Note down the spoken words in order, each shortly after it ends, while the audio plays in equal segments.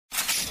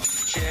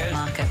shares,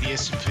 market, the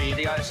S&P,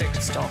 the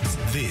ASX stocks.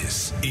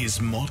 This is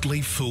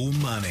Motley Fool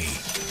Money.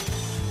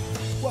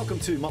 Welcome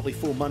to Motley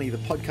Fool Money, the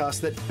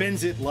podcast that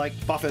bends it like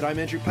Buffett. I'm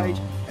Andrew Page,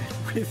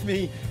 and with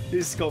me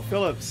is Scott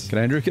Phillips. Good,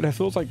 Andrew. Good. I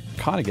feel like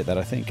kind of get that,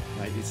 I think.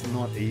 Mate, it's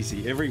not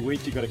easy. Every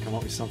week you've got to come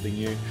up with something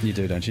new. You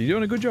do, don't you? You're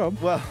doing a good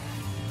job. Well,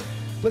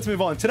 let's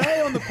move on.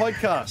 Today on the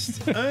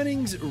podcast,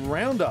 earnings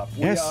roundup.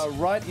 We are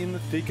right in the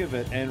thick of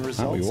it, and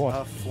results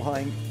are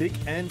flying thick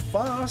and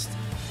fast.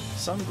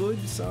 Some good,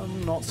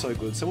 some not so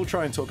good. So we'll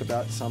try and talk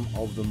about some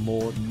of the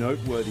more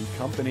noteworthy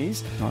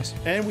companies. Nice.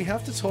 And we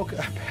have to talk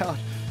about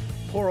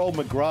poor old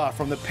McGrath,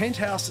 from the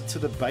penthouse to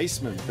the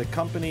basement, the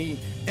company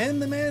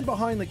and the man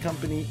behind the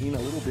company in a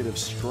little bit of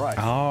strife.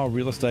 Oh,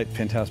 real estate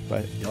penthouse.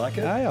 You like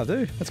it? Yeah, I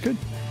do. That's good.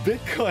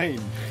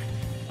 Bitcoin.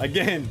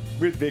 Again,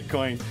 with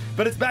Bitcoin.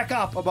 But it's back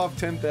up above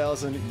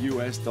 $10,000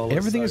 US.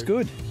 Everything is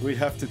good. We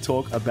have to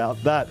talk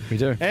about that. We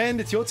do.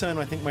 And it's your turn,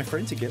 I think, my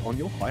friend, to get on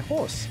your high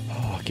horse.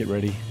 Oh, get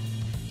ready.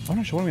 I'm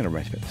not sure what I'm going to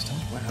rant about this time.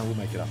 Well, we'll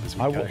make it up as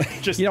we go.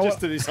 Just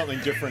to do something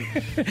different.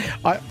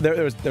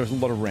 There was a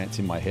lot of rants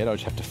in my head. I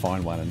just have to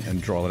find one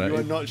and draw it out. You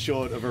are not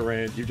short of a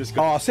rant. You've just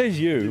got... Oh, says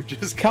you.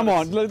 Come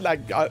on.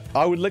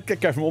 I would let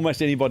that go from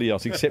almost anybody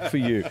else except for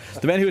you.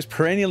 The man who has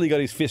perennially got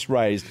his fist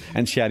raised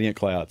and shouting at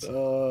clouds.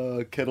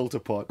 Kettle to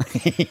pot.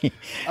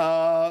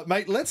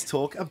 Mate, let's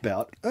talk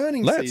about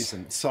earnings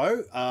season.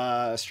 So,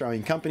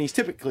 Australian companies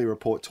typically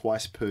report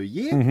twice per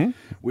year. Mm-hmm.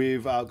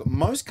 We've got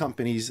most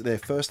companies, their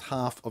first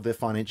half of their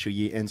financial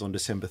year ends on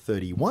December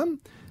 31.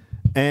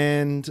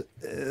 And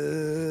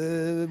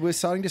we're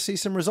starting to see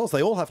some results.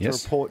 They all have to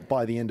report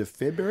by the end of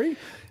February.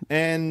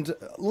 And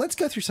let's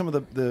go through some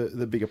of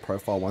the bigger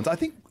profile ones. I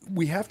think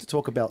we have to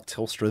talk about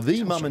Telstra,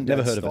 the mum and dad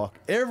Never heard stock.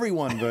 of it.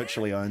 Everyone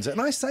virtually owns it.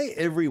 And I say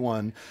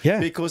everyone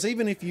because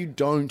even if you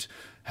don't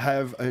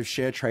have a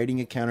share trading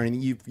account or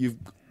anything,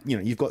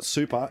 you've got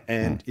super,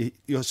 and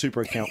your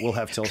super account will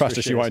have Telstra Trust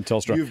shares. us, you own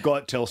Telstra. You've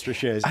got Telstra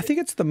shares. I think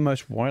it's the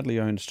most widely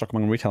owned stock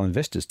among retail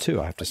investors too,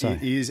 I have to say.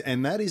 It is,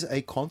 and that is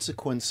a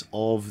consequence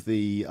of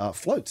the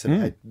floats. That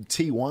had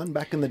T1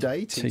 back in the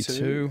day,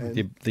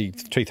 T2, the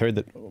T3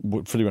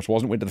 that pretty much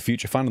went to the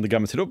future fund, and the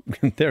government said, oh,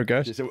 there it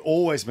goes. So it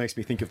always makes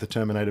me think of the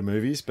Terminator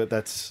movies, but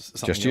that's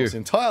something else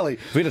entirely.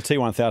 If we had a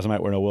T1000,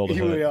 mate, we're in a world of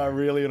hurt. We are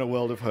really in a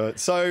world of hurt.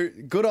 So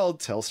good old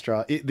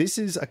Telstra. This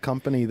is a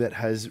company that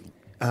has...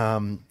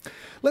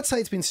 let's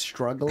say it's been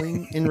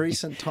struggling in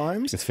recent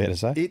times. It's fair to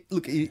say.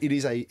 It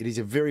is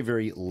a very,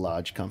 very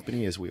large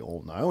company, as we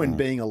all know. And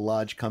being a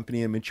large company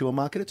in a mature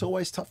market, it's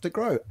always tough to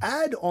grow.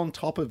 Add on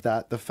top of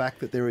that the fact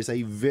that there is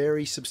a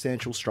very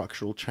substantial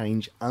structural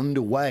change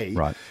underway,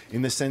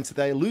 in the sense that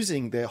they're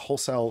losing their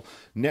wholesale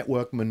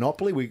network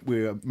monopoly.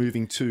 We're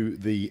moving to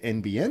the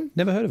NBN.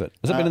 Never heard of it.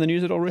 Has that been in the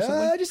news at all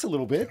recently? Just a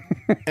little bit.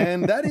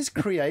 And that is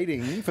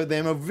creating for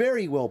them a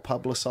very well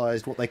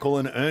publicised, what they call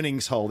an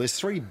earnings hole. There's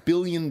 $3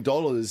 billion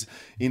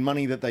in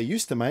money that they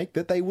used to make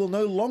that they will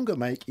no longer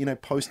make in a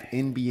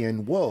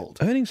post-NBN world.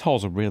 Earnings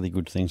holes are really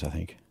good things, I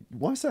think.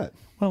 Why is that?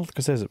 Well,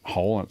 because there's a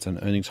hole, and it's an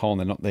earnings hole, and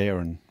they're not there,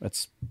 and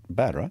it's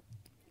bad, right?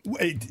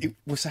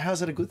 So how's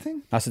that a good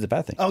thing? I said it's a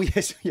bad thing. Oh,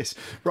 yes.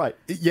 Right.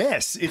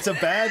 Yes, it's a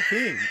bad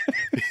thing.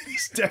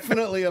 It's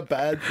definitely a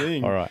bad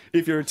thing. All right.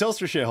 If you're a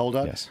Telstra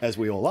shareholder, as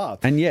we all are.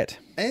 And yet,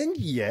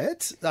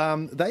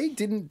 they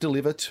didn't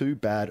deliver too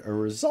bad a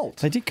result.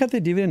 They did cut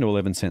their dividend to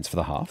 11 cents for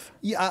the half.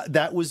 Yeah,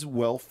 that was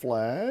well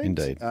flagged.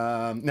 Indeed.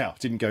 Now, it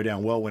didn't go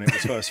down well when it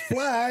was first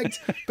flagged,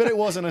 but it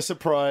wasn't a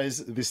surprise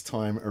this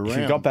time around. If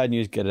you've got bad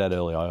news, get it out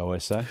early, I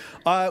always say.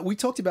 We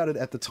talked about it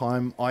at the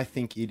time. I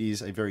think it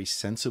is a very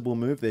sensible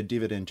move. Their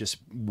dividend just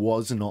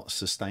was not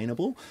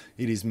sustainable.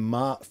 It is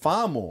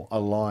far more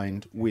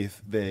aligned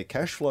with their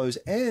cash flows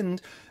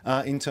and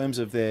in terms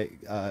of their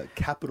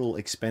capital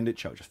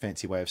expenditure, which is a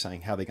fancy way of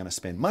saying how they're going to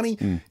spend money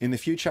in the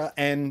future.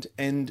 And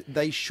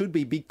they should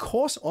be,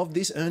 because of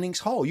this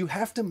earnings hole. You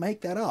have to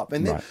make that up.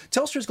 And then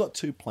Telstra's got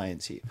two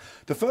plans here.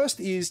 The first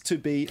is to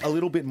be a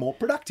little bit more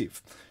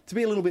productive, to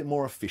be a little bit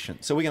more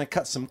efficient. So we're going to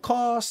cut some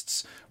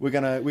costs, we're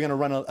going to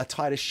run a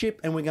tighter ship,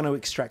 and we're going to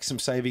extract some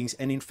savings.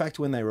 And in fact,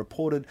 when they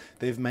reported,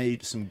 they've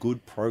made some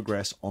good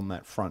progress on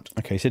that front.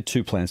 Okay, you said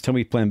two plans. Tell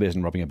me plan B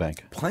isn't robbing a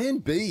bank. Plan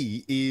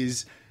B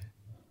is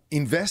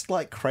invest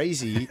like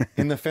crazy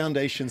in the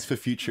foundations for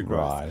future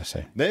growth. Right, I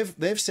see.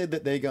 They've said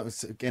that they're going,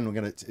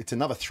 again, it's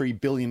another $3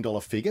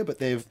 billion figure, but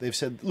they've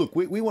said, look,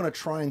 we want to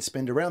try and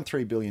spend around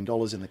 $3 billion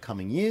in the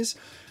coming years.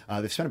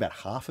 They've spent about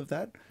half of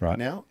that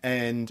now,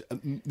 and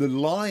the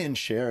lion's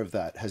share of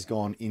that has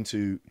gone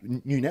into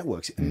new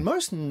networks, and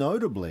most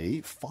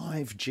notably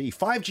 5G.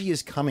 5G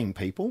is coming,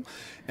 people,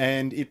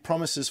 and it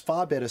promises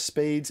far better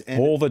speeds. And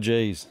all the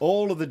Gs.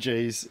 All of the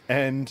Gs,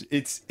 and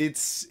it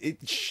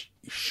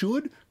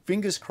should,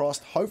 fingers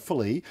crossed,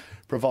 hopefully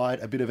provide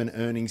a bit of an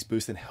earnings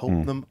boost and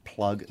help them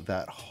plug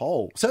that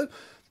hole. So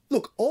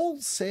look, all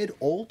said,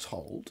 all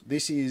told,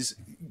 this is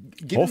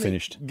All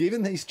finished.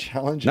 Given these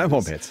challenges, No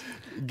more bets.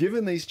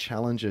 Given these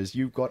challenges,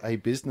 you've got a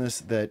business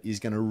that is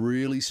going to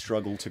really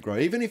struggle to grow.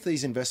 Even if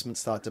these investments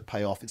start to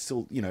pay off, it's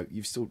still, you're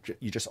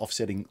just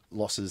offsetting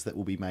losses that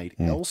will be made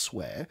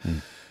elsewhere.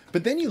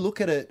 But then you look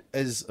at it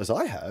as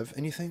I have,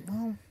 and you think,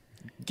 well,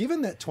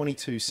 given that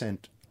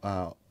 22-cent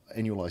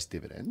annualized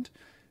dividend,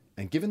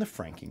 and given the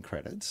franking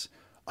credits,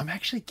 I'm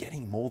actually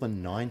getting more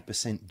than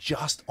 9%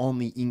 just on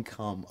the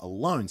income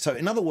alone. So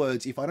in other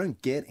words, if I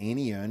don't get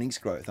any earnings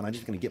growth and I'm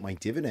just going to get my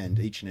dividend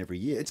each and every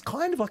year, it's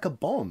kind of like a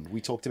bond we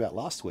talked about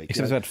last week.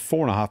 Except it's about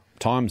 4.5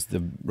 times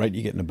the rate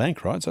you get in a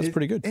bank, right? So it's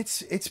pretty good.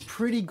 It's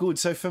pretty good.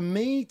 So for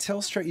me,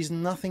 Telstra is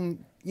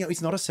nothing...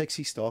 it's not a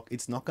sexy stock.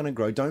 It's not going to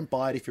grow. Don't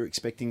buy it if you're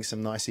expecting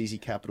some nice, easy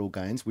capital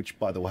gains, which,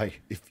 by the way,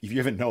 if you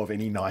ever know of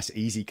any nice,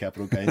 easy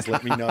capital gains,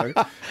 let me know.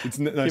 It's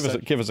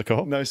Give us a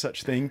call. No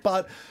such thing.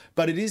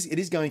 But it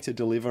is going to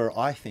deliver,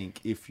 I think,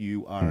 if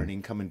you are an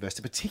income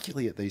investor,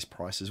 particularly at these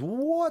prices.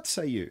 What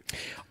say you?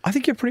 I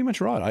think you're pretty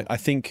much right. I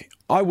think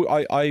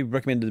I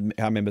recommended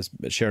our members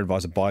at Share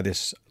Advisor buy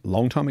this a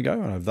long time ago,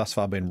 and I've thus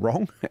far been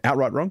wrong,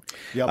 outright wrong.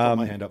 Yeah, I'll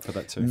put my hand up for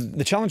that too.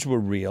 The challenges were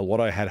real. What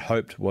I had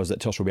hoped was that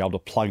Telstra would be able to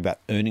plug that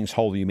earnings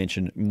hole that you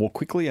mentioned more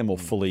quickly and more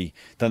fully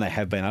than they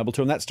have been able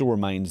to, and that still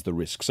remains the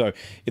risk. So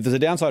if there's a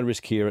downside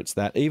risk here, it's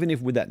that even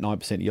if with that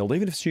 9% yield,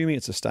 even if assuming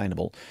it's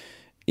sustainable,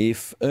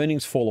 if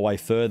earnings fall away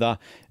further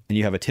and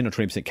you have a 10 or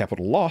 20%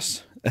 capital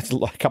loss, that's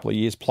a couple of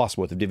years plus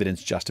worth of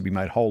dividends just to be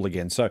made whole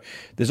again. So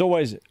there's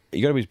always,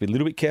 you got to be a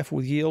little bit careful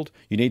with yield.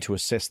 You need to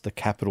assess the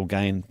capital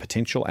gain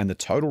potential and the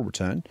total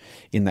return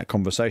in that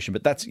conversation.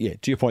 But that's, to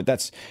your point,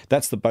 that's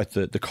both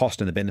the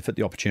cost and the benefit,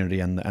 the opportunity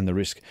and the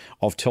risk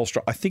of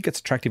Telstra. I think it's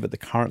attractive at the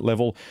current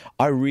level.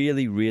 I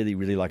really, really,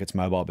 really like its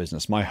mobile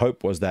business. My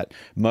hope was that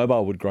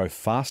mobile would grow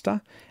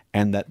faster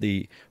and that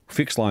the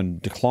fixed line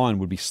decline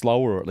would be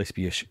slower, or at least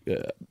be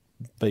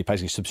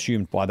basically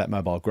subsumed by that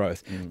mobile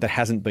growth. That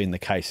hasn't been the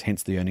case,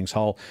 hence the earnings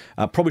hole.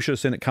 Probably should have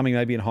seen it coming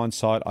maybe in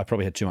hindsight. I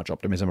probably had too much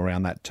optimism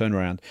around that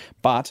turnaround.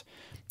 But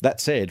that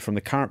said, from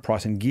the current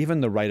price and given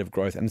the rate of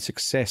growth and the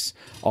success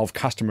of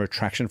customer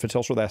attraction for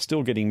Telstra, they're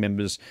still getting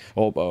members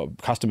or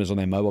customers on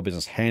their mobile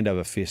business hand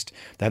over fist.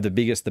 They have the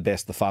biggest, the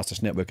best, the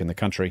fastest network in the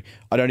country.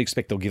 I don't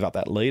expect they'll give up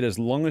that lead. As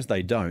long as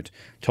they don't,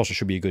 Telstra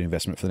should be a good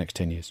investment for the next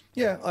 10 years.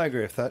 Yeah, I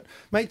agree with that.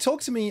 Mate,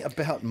 talk to me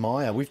about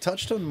Maya. We've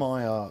touched on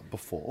Maya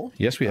before.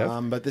 Yes, we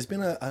have. But there's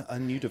been a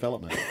new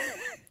development.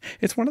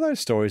 It's one of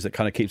those stories that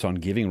kind of keeps on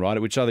giving, right?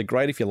 Which are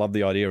great if you love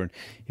the idea, and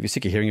if you're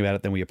sick of hearing about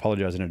it, then we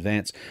apologise in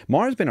advance.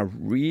 Maya's been a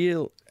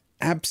real,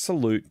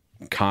 absolute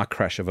car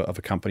crash of a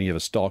company, of a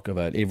stock, of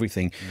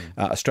everything,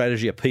 a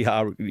strategy, a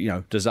PR,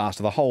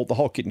 disaster, the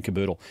whole kit and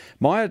caboodle.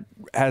 Maya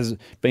has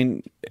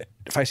been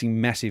facing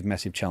massive,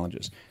 massive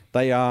challenges.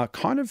 They are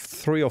kind of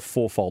three or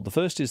fourfold. The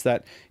first is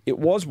that it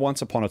was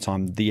once upon a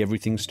time the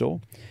everything store.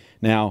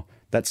 Now,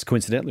 that's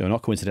coincidentally or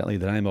not coincidentally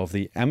the name of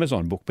the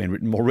Amazon book being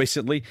written more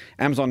recently.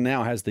 Amazon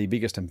now has the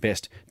biggest and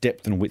best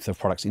depth and width of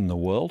products in the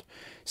world.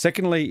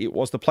 Secondly, it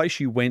was the place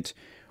you went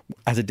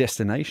as a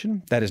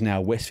destination. That is now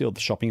Westfield,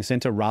 the shopping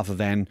centre, rather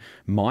than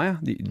Maya.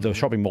 The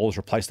shopping mall has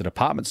replaced the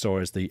department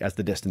store as the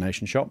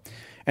destination shop.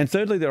 And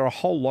thirdly, there are a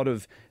whole lot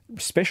of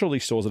specialty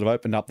stores that have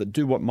opened up that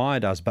do what Maya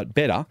does, but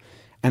better.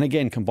 And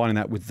again, combining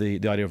that with the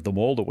idea of the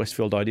mall, the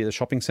Westfield idea, the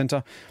shopping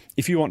centre.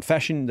 If you want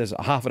fashion, there's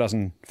a half a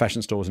dozen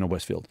fashion stores in a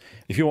Westfield.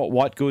 If you want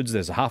white goods,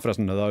 there's a half a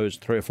dozen of those,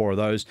 3 or 4 of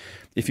those.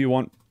 If you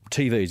want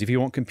TVs, if you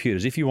want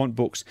computers, if you want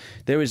books,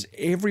 there is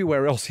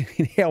everywhere else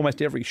in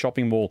almost every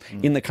shopping mall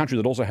in the country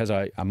that also has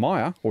a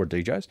Maya or a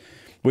DJ's,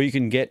 where you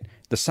can get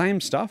the same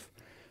stuff,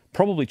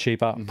 probably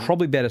cheaper,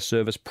 probably better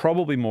service,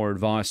 probably more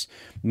advice.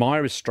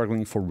 Maya is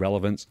struggling for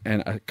relevance,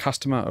 and a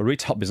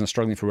retail business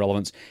struggling for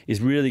relevance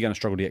is really going to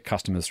struggle to get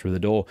customers through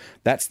the door.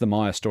 That's the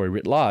Maya story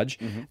writ large,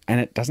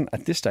 and it doesn't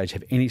at this stage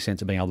have any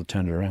sense of being able to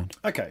turn it around.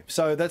 Okay,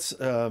 so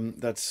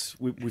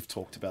we've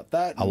talked about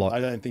that a lot. I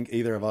don't think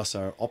either of us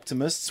are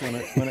optimists when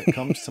it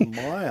comes to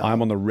Maya.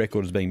 I'm on the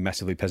record as being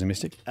massively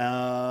pessimistic.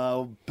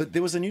 But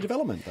there was a new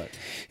development though.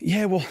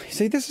 Yeah, well,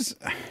 see, this is.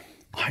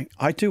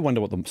 I do wonder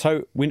what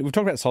so we've talked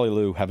about Solly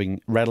Liu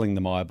rattling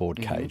the Maya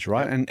board cage,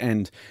 right? Yeah.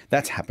 And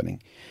that's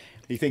happening.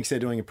 He thinks they're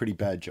doing a pretty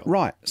bad job.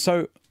 Right.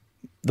 So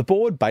the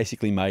board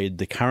basically made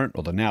the current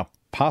or the now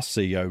past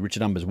CEO,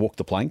 Richard Umbers, walk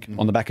the plank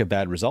on the back of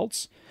bad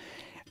results.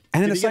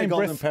 And Did he get a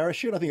golden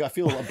parachute? I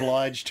feel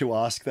obliged to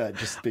ask that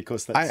just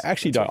because that's... I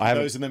actually don't.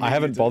 I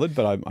haven't bothered,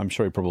 but I'm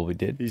sure he probably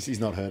did. He's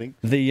not hurting.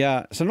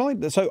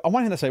 So on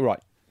one hand they say, right,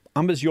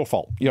 Umbers, your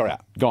fault. You're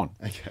out. Gone.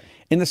 Okay.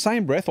 In the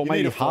same breath, or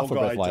maybe half a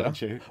breath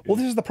later, well,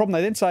 this is the problem.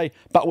 They then say,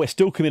 but we're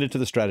still committed to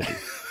the strategy.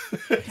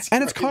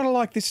 It's kind of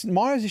like this.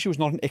 Maya's issue is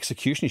not an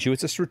execution issue.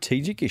 It's a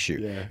strategic issue.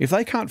 Yeah. If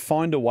they can't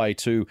find a way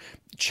to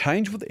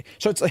change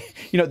so it's like,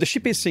 the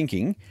ship is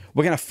sinking.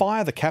 We're going to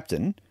fire the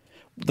captain.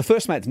 The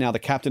first mate's now the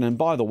captain. And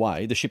by the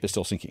way, the ship is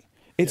still sinking.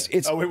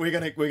 We're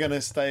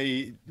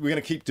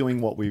gonna keep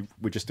doing what we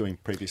were just doing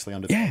previously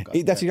under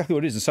the that's exactly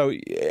what it is. And so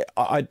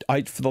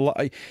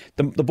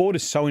the board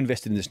is so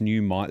invested in this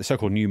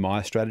so-called new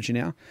Maya strategy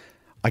now.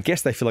 I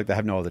guess they feel like they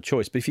have no other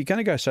choice. But if you're going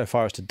to go so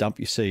far as to dump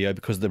your CEO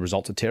because the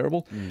results are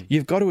terrible,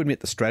 you've got to admit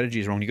the strategy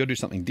is wrong. You've got to do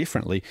something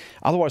differently.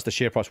 Otherwise, the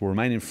share price will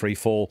remain in free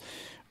fall.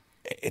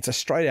 It's a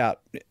straight out,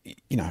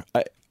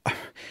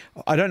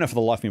 I don't know for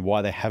the life of me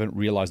why they haven't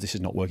realised this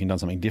is not working, done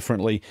something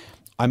differently.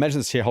 I imagine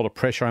the shareholder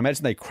pressure. I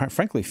imagine they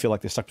frankly feel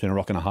like they're stuck between a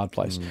rock and a hard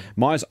place.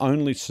 Myer's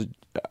only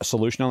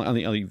solution,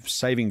 only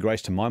saving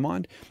grace to my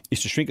mind,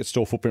 is to shrink its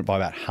store footprint by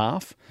about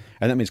half.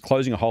 And that means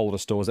closing a whole lot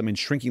of stores. That means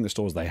shrinking the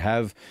stores they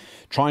have,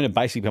 trying to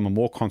basically become a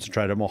more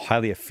concentrated, more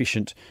highly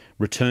efficient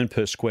return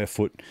per square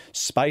foot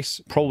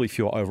space, probably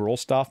fewer overall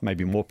staff,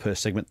 maybe more per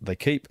segment that they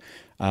keep.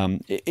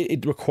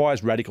 It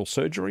requires radical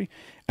surgery.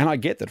 And I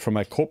get that from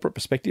a corporate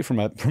perspective,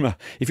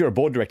 if you're a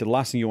board director, the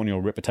last thing you want in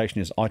your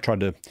reputation is I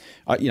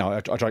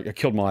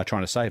killed Myer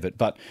trying to save it.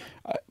 But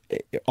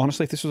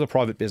honestly, if this was a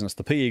private business,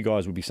 the PE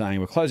guys would be saying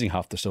we're closing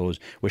half the stores,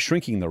 we're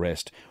shrinking the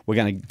rest, we're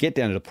going to get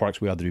down to the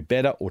products we either do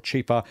better or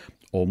cheaper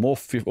or more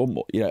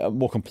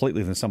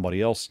completely than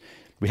somebody else.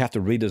 We have to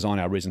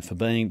redesign our reason for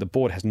being. The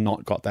board has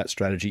not got that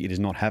strategy. It is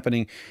not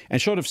happening.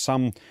 And short of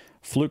some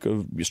stroke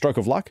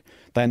of luck,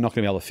 they're not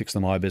going to be able to fix the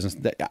Myer business.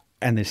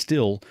 And they're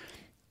still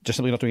just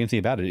simply not doing anything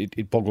about it.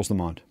 It boggles the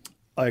mind.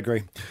 I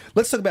agree.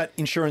 Let's talk about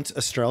Insurance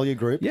Australia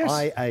Group, yes.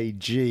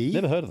 IAG.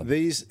 Never heard of them.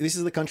 This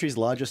is the country's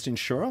largest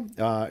insurer.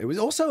 It was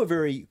also a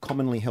very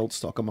commonly held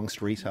stock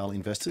amongst retail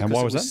investors. And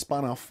why was it that?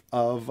 Spun off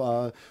of,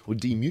 or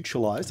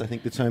demutualised, I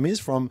think the term is,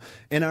 from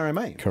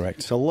NRMA.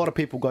 Correct. So a lot of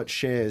people got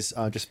shares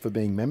just for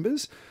being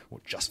members,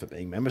 or just for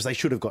being members. They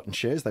should have gotten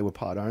shares. They were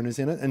part owners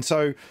in it. And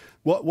so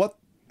what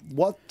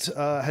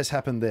has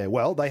happened there?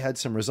 Well, they had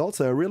some results.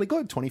 They were really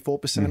good,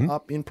 24%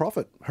 up in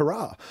profit.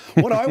 Hurrah.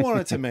 What I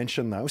wanted to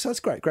mention, though, so that's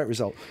great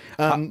result.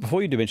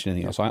 Before you do mention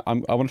anything else, I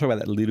want to talk about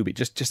that a little bit,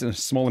 just in a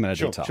small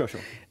amount of detail. Sure.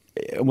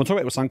 We'll talk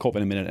about Suncorp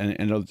in a minute,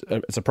 and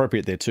it's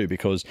appropriate there too,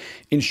 because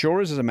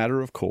insurers, as a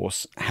matter of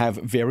course, have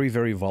very,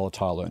 very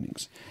volatile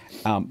earnings.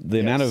 The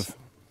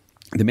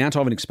amount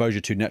of an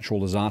exposure to natural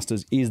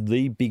disasters is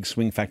the big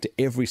swing factor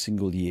every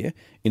single year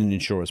in an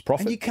insurer's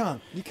profit.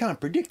 And you can't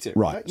predict it,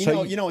 right?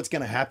 You know what's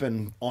going to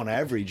happen on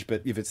average,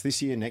 but if it's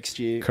this year, next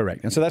year,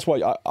 correct. And so that's why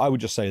I would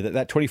just say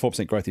that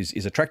 24% growth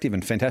is attractive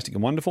and fantastic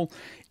and wonderful.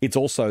 It's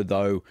also,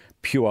 though,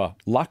 pure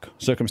luck,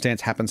 circumstance,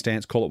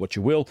 happenstance, call it what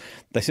you will.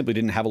 They simply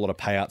didn't have a lot of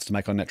payouts to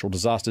make on natural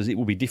disasters. It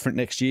will be different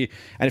next year.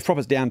 And if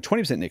profit's down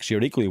 20% next year,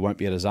 it equally won't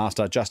be a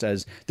disaster, just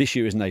as this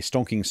year isn't a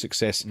stonking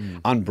success,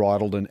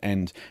 unbridled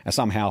and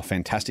somehow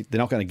fantastic. They're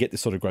not going to get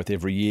this sort of growth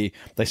every year.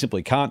 They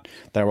simply can't.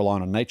 They're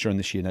relying on nature, and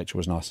this year nature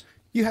was nice.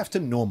 You have to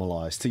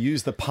normalise, to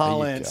use the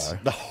parlance,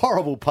 the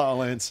horrible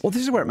parlance. Well,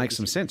 this is where it makes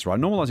some sense, right?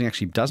 Normalising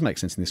actually does make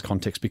sense in this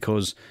context,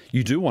 because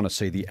you do want to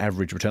see the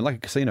average return, like a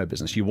casino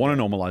business. You want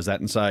to normalise that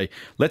and say,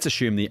 let's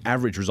assume the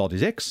average result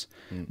is X.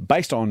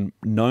 Based on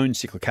known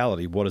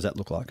cyclicality, what does that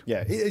look like?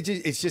 Yeah,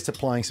 it's just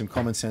applying some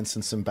common sense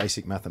and some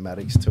basic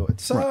mathematics to it.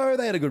 So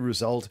They had a good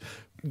result,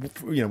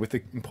 with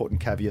the important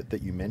caveat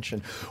that you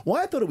mentioned.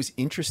 Why I thought it was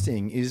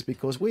interesting is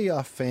because we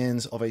are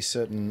fans of a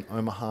certain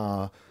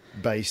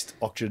Omaha-based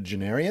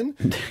octogenarian,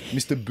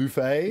 Mr.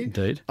 Buffet,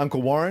 indeed,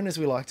 Uncle Warren, as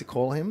we like to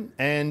call him.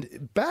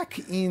 And back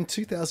in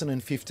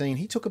 2015,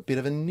 he took a bit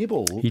of a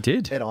nibble. He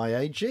did at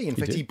IAG. In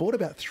fact, he bought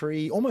about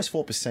almost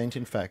 4%,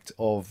 in fact,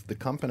 of the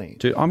company.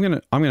 Dude, I'm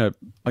gonna do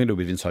a bit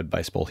of inside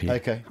baseball here.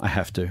 Okay, I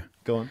have to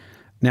go on.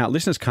 Now,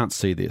 listeners can't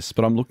see this,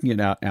 but I'm looking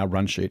at our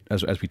run sheet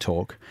as we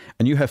talk,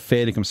 and you have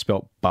fair income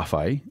spelt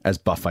buffet as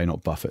buffet,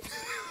 not Buffett.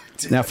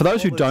 Now, for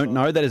those who don't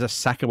know, that is a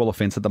sackable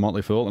offence at the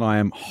Motley Fool, and I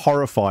am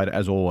horrified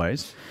as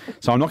always.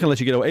 So I'm not going to let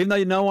you get away. Even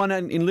though no one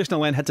in listener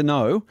land had to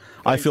know,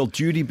 I feel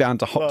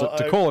duty-bound to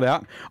call it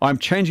out. I'm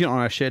changing it on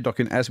our shared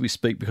document as we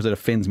speak because it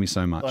offends me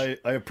so much.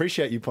 I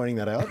appreciate you pointing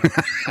that out.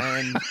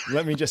 And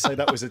let me just say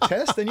that was a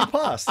test, and you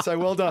passed. So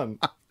well done.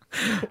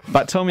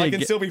 But tell me, I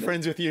can still be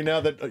friends with you now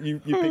that you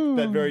picked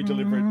that very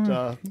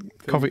deliberate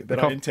coffee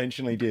that I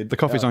intentionally did. The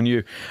coffee's on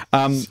you.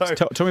 Tell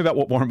me about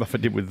what Warren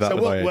Buffett did with that.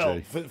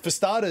 Well, for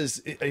starters,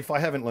 if I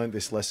haven't learned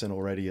this lesson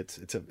already,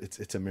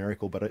 it's a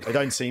miracle. But I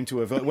don't seem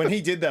to have. When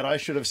he did that, I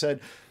should have said,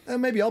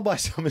 maybe I'll buy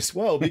some as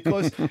well,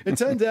 because it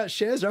turns out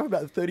shares are up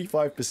about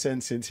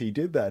 35% since he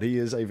did that. He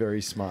is a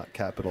very smart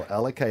capital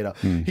allocator.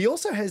 He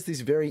also has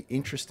this very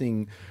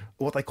interesting,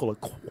 what they call a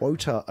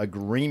quota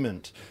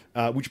agreement,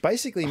 which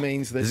basically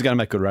means that... This is going to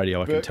make good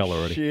radio, I can tell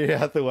already. Berkshire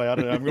Hathaway, I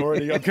don't know,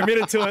 I'm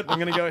committed to it. I'm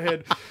going to go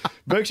ahead.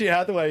 Berkshire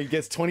Hathaway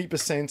gets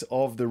 20%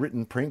 of the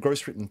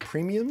gross written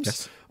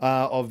premiums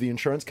of the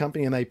insurance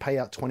company, and they pay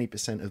out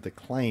 20% of the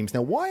claims.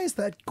 Now, why is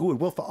that good?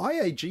 Well, for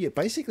IAG, it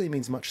basically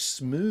means much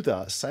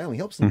smoother sailing. It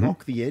helps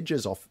knock the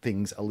edges off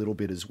things a little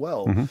bit as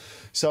well.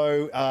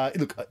 So,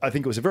 look, I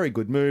think it was a very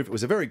good move. It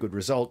was a very good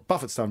result.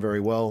 Buffett's done very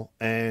well,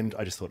 and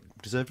I just thought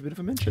it deserved a bit of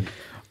a mention.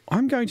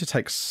 I'm going to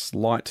take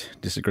slight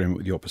disagreement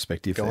with your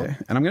perspective Go there.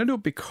 on. And I'm going to do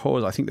it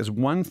because I think there's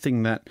one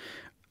thing that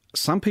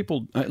some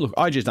people... Look,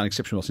 IAG's done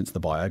exceptionally well since the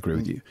buy. I agree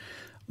with you.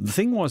 The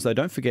thing was, though,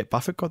 don't forget,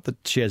 Buffett got the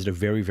shares at a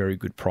very, very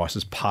good price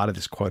as part of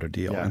this quota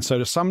deal. Yeah. And so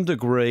to some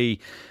degree,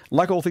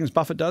 like all things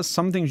Buffett does,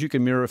 some things you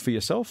can mirror for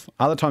yourself.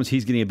 Other times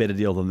he's getting a better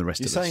deal than the rest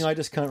You're of us. saying I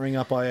just can't ring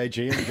up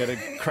IAG and get a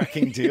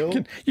cracking deal?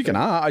 You can.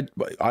 I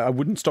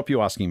wouldn't stop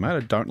you asking, mate. I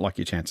don't like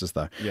your chances,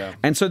 though. Yeah.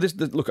 And so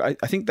look, I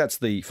think that's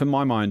for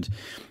my mind,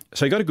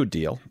 so he got a good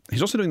deal.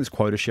 He's also doing this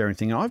quota sharing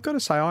thing. And I've got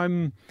to say,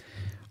 I'm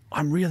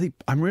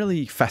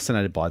really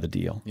fascinated by the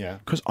deal. Yeah.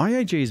 Because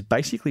IAG is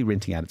basically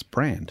renting out its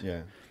brand.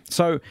 Yeah.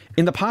 So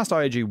in the past,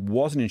 IAG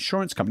was an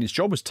insurance company. Its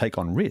job was to take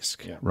on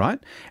risk, right?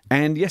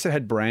 And yes, it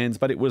had brands,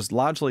 but it was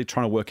largely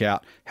trying to work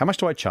out how much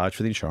do I charge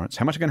for the insurance?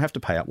 How much am I going to have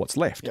to pay out? What's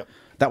left? Yep.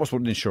 That was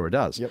what an insurer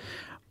does. Yep.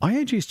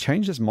 IAG has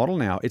changed its model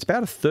now. It's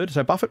about a third.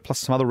 So Buffett plus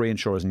some other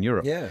reinsurers in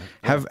Europe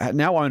have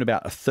now own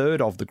about a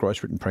third of the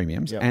gross written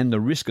premiums and the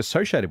risk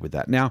associated with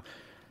that. Now,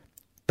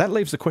 that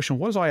leaves the question,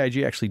 what does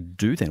IAG actually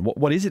do then?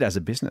 What is it as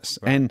a business?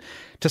 Right. And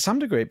to some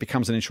degree, it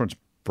becomes an insurance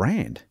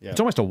brand. Yeah. It's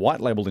almost a white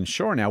labeled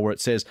insurer now where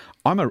it says,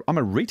 I'm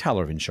a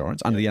retailer of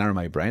insurance under the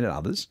NRMA brand and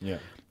others,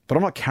 but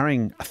I'm not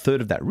carrying a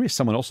third of that risk.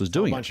 Someone else is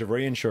doing it. A bunch of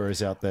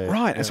reinsurers out there.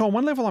 Right. And so on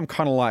one level, I'm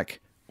kind of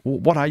like, well,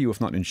 what are you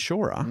if not an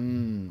insurer?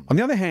 On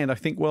the other hand, I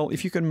think, well,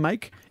 if you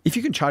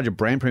can charge a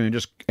brand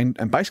premium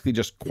and basically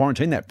just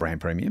quarantine that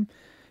brand premium,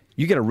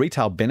 you get a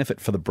retail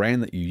benefit for the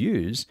brand that you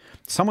use.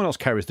 Someone else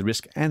carries the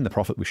risk and the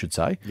profit, we should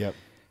say. Yep.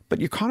 But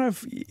you kind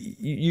of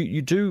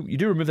you do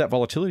remove that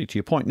volatility, to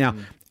your point. Now,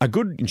 a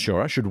good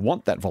insurer should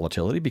want that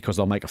volatility because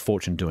they'll make a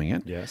fortune doing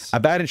it. Yes. A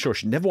bad insurer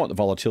should never want the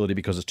volatility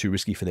because it's too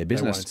risky for their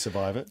business. They won't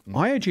survive it.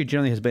 IAG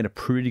generally has been a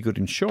pretty good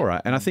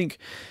insurer, and I think,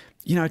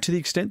 to the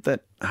extent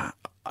that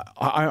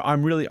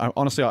honestly,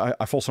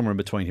 I fall somewhere in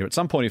between here. At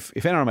some point,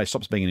 if NRMA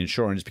stops being an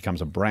insurer and just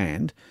becomes a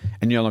brand,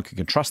 and you no longer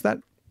can trust that,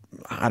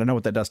 I don't know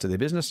what that does to their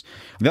business.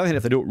 On the other hand,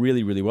 if they do it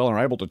really, really well and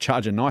are able to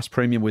charge a nice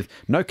premium with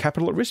no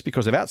capital at risk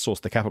because they've outsourced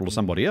the capital to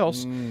somebody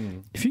else,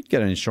 if you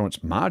get an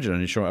insurance margin, a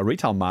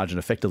retail margin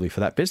effectively for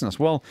that business,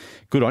 well,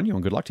 good on you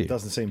and good luck to you.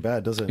 Doesn't seem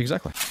bad, does it?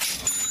 Exactly.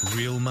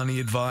 Real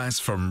money advice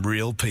from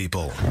real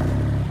people.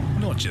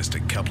 Not just a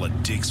couple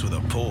of dicks with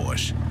a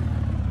Porsche.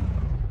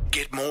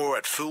 Get more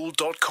at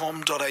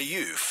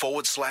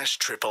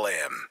fool.com.au/triple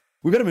M.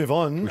 We better move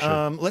on.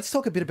 Let's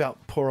talk a bit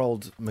about poor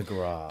old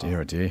McGrath.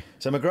 Dear, oh dear.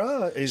 So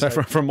McGrath is... So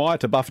from Myer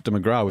to Buffett to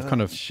McGrath, we've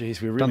kind of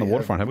done the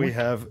waterfront, haven't we? We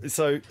have.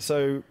 So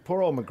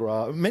poor old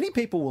McGrath. Many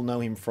people will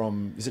know him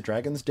from, is it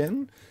Dragon's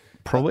Den?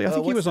 Probably. I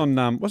think he was on,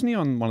 wasn't he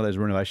on one of those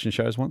renovation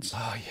shows once?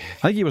 Oh, yeah.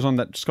 I think he was on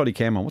that Scotty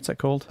Cameron. What's that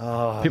called?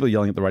 People are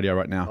yelling at the radio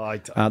right now.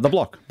 The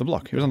Block.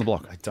 He was on The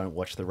Block. I don't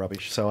watch the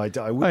rubbish, so I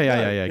wouldn't know.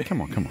 Yeah.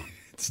 Come on.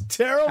 It's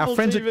terrible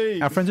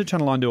TV. Our friends at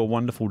Channel 9 do a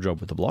wonderful job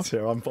with The Block.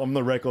 I'm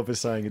the record for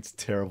saying it's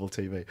terrible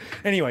TV.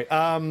 Anyway,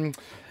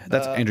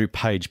 that's Andrew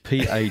Page,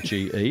 Page.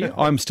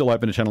 I'm still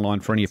open to Channel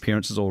 9 for any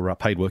appearances or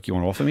paid work you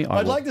want to offer me.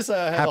 I'd like to say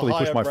I have happily a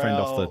push my friend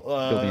off the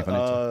building if I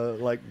need to.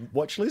 like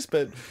watch list,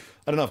 but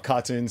I don't know if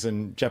cartoons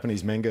and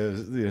Japanese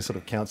manga sort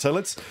of count. So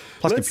let's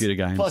computer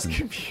games.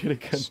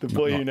 The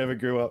boy who never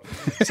grew up.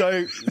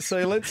 So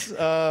let's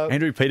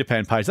Andrew Peter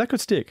Pan Page. That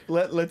could stick.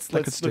 Let's do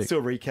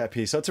a recap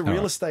here. So it's a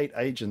real estate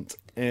agent,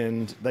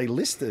 and they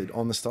listed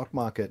on the stock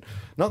market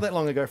not that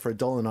long ago for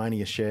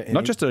 $1.90 a share.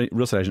 Not just a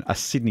real estate agent, a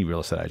Sydney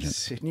real estate agent.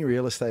 Sydney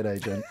real estate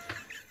agent.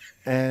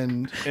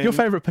 And your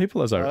favourite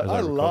people, as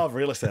I love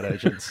real estate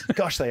agents.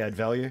 Gosh, they add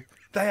value.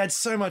 They add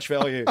so much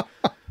value.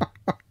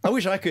 I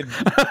wish I could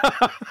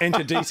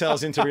enter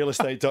details into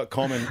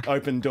realestate.com and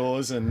open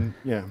doors and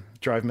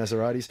drive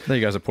Maseratis. There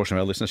you go, as a portion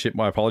of our listenership.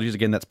 My apologies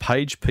again. That's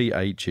Page,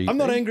 Page. I'm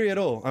not angry at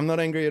all. Send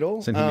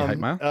him your hate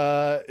mail.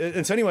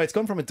 And so anyway, it's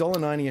gone from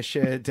 $1.90 a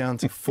share down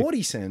to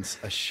 40 cents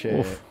a share.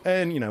 Oof.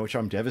 And which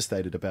I'm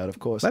devastated about, of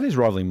course. That is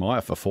rivaling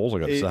Myer for falls,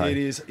 I've got to say.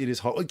 It is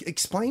hot.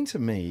 Explain to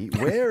me,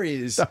 where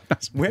is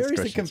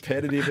the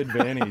competitive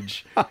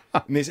advantage?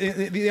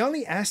 The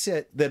only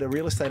asset that a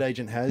real estate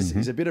agent has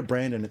is a bit of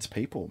brand and its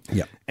people.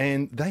 Yeah.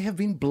 And they have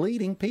been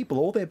bleeding people,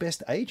 all their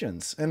best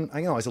agents. And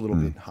I know I was a little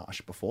bit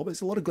harsh before, but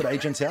there's a lot of good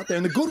agents out there,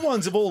 and the good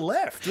ones have all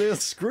left.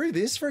 Screw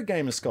this for a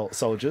game of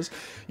soldiers.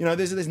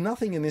 There's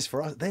nothing in this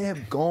for us. They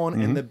have gone,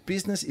 and the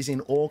business is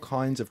in all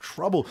kinds of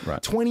trouble.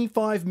 Right.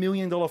 $25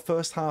 million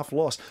first half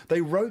loss.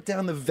 They wrote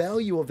down the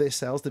value of their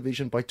sales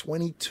division by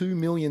 $22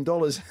 million.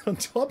 On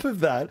top of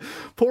that,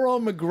 poor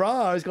old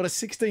McGrath has got a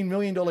 $16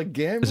 million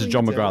gambling. This is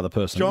John McGrath, the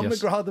person.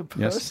 McGrath, the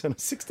person. Yes.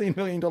 A $16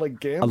 million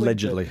gambling.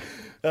 Allegedly.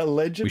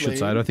 Allegedly. We should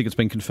say. I don't think it's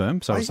been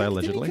confirmed, so I'll say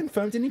allegedly.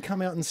 Didn't he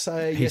come out and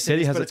say, he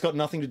said but it's got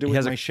nothing to do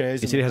with my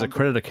shares? He said he has a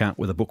credit account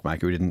with a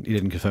bookmaker. He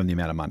didn't confirm the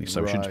amount of money,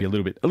 so we should be a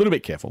little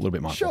bit careful, a little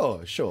bit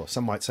mindful. Sure.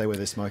 Some might say where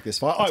there's smoke, there's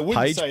fire. I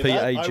wouldn't say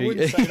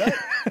that,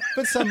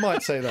 but some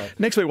might say that.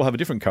 Next week we'll have a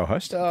different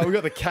co-host. We've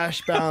got the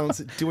cash balance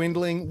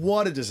dwindling.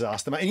 What a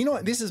disaster, mate. And you know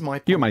what? This is my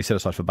point. You got money set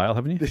aside for bail,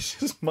 haven't you?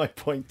 This is my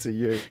point to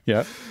you.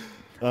 Yeah.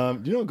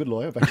 Do you know a good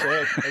lawyer?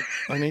 Actually,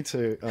 I need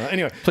to.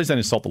 Anyway, please don't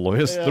insult the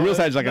lawyers. The real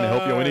estate agents aren't going to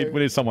help you. We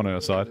need someone on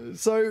our side.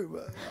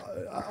 So,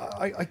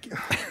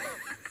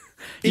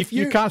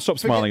 you can't stop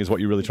smiling, is what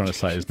you're really trying to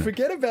say, isn't it?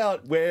 Forget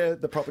about where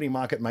the property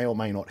market may or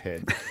may not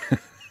head.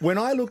 when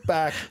I look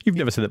back, You've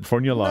never said that before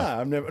in your life.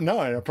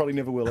 I probably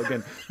never will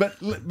again. But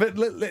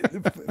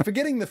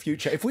forgetting the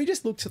future, if we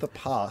just look to the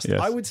past,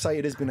 Yes. I would say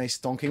it has been a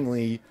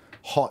stonkingly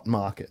hot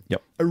market.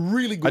 Yep. A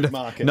really good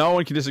market. No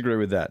one can disagree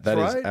with that. That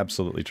is Right?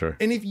 absolutely true.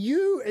 And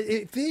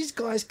if these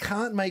guys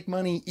can't make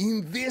money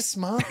in this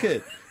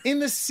market, in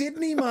the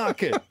Sydney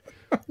market,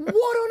 what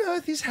on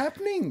earth is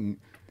happening?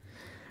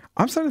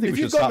 I'm starting to think If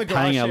we you've should got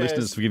start paying our McGrath listeners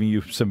shares- for giving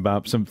you some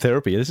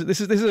therapy.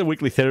 This is a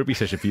weekly therapy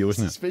session for you,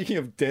 isn't it? Speaking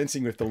of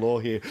dancing with the law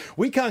here,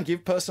 we can't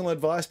give personal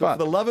advice, but for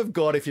the love of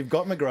God, if you've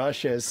got McGrath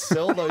shares,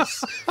 sell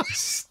those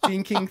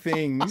stinking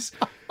things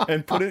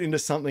and put it into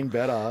something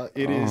better.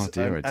 It is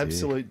an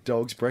absolute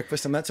dog's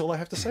breakfast, and that's all I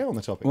have to say on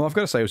the topic. Well, I've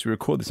got to say, as we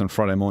record this on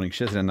Friday morning,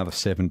 shares at another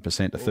 7% to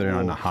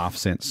 39.5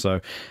 cents. So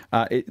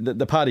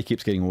the party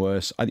keeps getting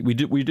worse. I think we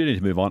do need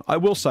to move on. I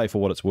will say, for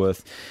what it's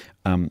worth,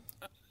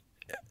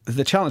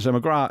 the challenge,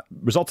 McGrath,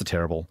 results are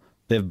terrible.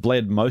 They've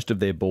bled most of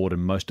their board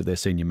and most of their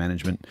senior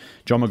management.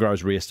 John McGrath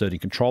is reasserting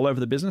control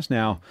over the business.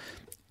 Now,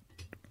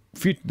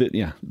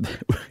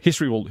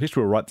 history will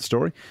write the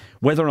story.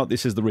 Whether or not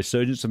this is the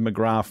resurgence of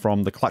McGrath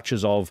from the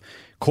clutches of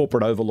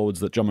corporate overlords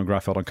that John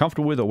McGrath felt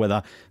uncomfortable with, or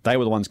whether they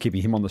were the ones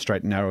keeping him on the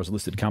straight and narrow as a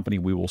listed company,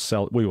 we will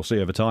see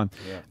over time.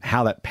 Yeah.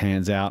 How that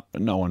pans out,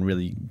 no one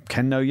really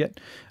can know yet.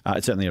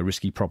 It's certainly a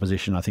risky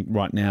proposition. I think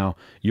right now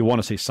you want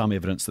to see some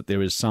evidence that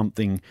there is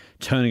something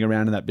turning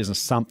around in that business,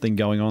 something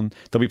going on.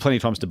 There'll be plenty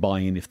of times to buy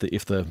in if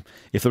the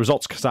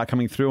results start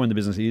coming through and the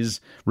business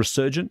is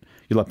resurgent.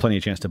 You'll have plenty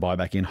of chance to buy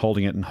back in.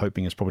 Holding it and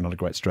hoping is probably not a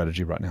great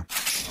strategy right now.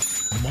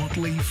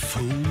 Motley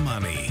Fool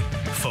Money.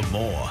 For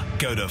more,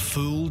 go to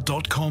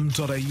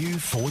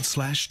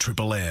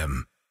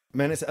fool.com.au/MMM.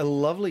 Man, it's a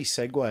lovely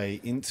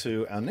segue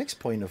into our next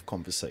point of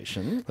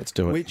conversation. Let's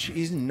do it. Which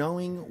is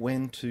knowing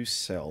when to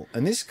sell.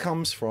 And this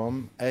comes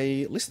from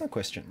a listener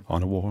question.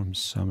 On a warm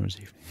summer's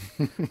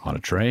evening, on a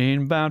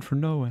train bound for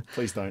nowhere.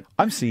 Please don't.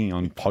 I'm singing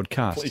on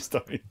podcast. Please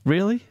don't.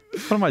 Really?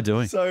 What am I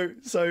doing? So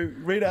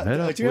read out. Do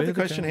you have the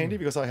question handy?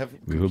 Because I have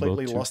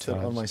completely lost it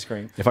on my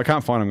screen. If I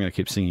can't find it, I'm going to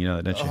keep singing. You know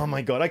that, don't you? Oh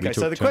my God. Okay,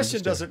 so the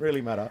question doesn't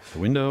really matter. The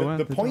window.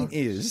 The point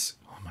is.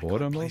 Oh my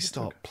God.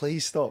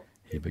 Please stop.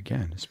 He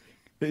began to speak.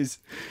 Is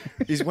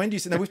when do you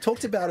say? Now, we've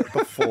talked about it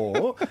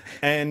before,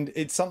 and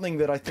it's something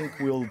that I think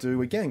we'll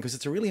do again because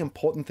it's a really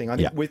important thing. I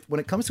think when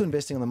it comes to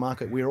investing on the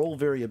market, we're all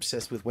very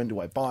obsessed with when do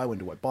I buy, when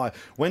do I buy,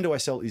 when do I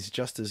sell is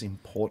just as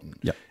important.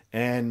 Yep.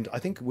 And I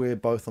think we're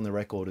both on the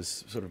record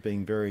as sort of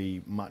being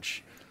very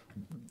much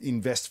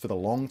invest for the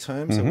long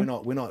term. So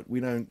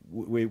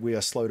we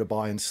are slow to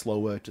buy and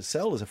slower to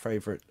sell is a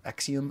favorite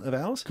axiom of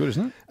ours. Good,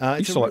 isn't it?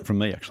 You stole it from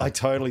me, actually. I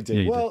totally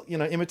did.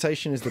 Yeah,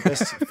 imitation is the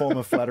best form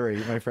of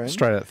flattery, my friend.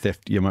 Straight out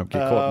theft. You might get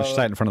caught and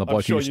say it in front of the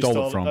bloke you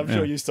stole it from. I'm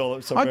sure you stole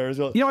it somewhere as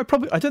well.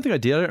 I don't think I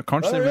did. I don't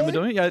consciously remember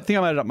doing it. Yeah, I think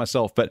I made it up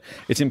myself, but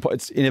it's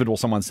inevitable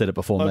someone said it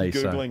before me. I'm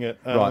Googling it.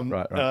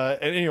 Right.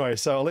 And anyway,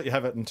 so I'll let you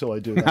have it until I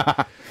do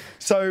that.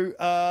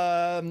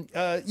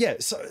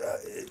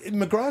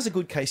 McGrath's a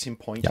good case in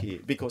point here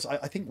because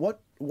I think what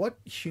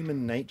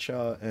human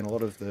nature and a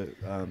lot of the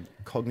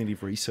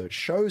cognitive research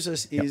shows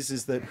us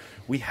is that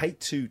we hate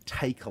to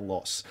take a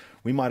loss.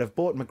 We might have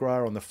bought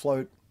McGrath on the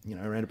float,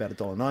 around about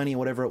 $1.90 or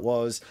whatever it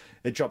was.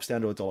 It drops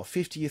down to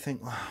 $1.50. You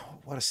think, oh,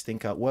 what a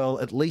stinker. Well,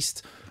 at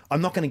least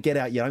I'm not going to get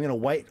out yet. I'm going to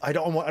wait. I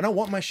don't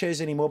want my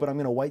shares anymore, but I'm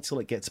going to wait till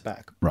it gets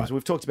back. Right. Because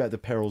we've talked about the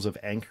perils of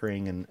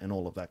anchoring and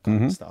all of that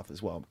kind of stuff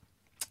as well.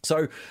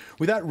 So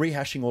without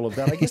rehashing all of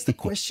that, I guess the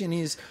question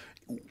is,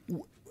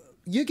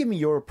 you give me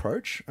your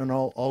approach and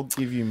I'll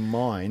give you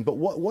mine. But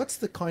what's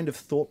the kind of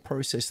thought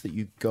process that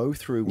you go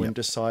through when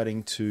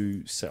deciding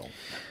to sell?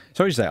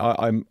 So as you say,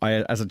 I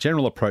as a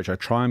general approach, I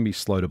try and be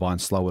slow to buy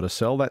and slower to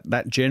sell.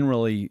 That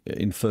generally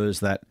infers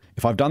that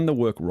if I've done the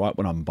work right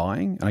when I'm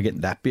buying and I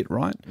get that bit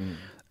right,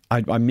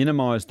 I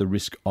minimise the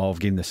risk of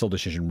getting the sell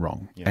decision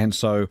wrong. Yeah. And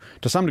so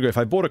to some degree, if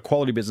I bought a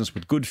quality business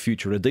with good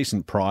future at a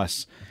decent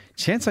price,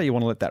 chances are you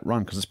want to let that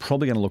run because it's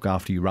probably going to look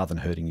after you rather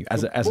than hurting you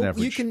as an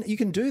average. You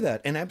can do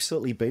that and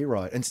absolutely be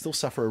right and still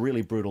suffer a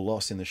really brutal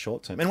loss in the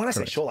short term. And when I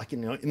say short, like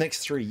in the next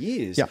 3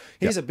 years,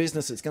 here's a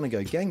business that's going to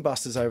go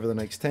gangbusters over the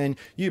next 10.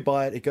 You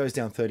buy it, it goes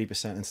down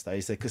 30% and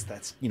stays there because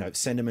that's,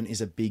 sentiment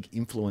is a big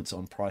influence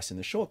on price in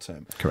the short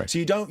term. Correct. So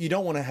you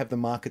don't want to have the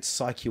market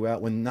psych you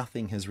out when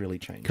nothing has really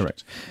changed.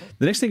 Correct.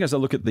 The next thing is I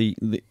look at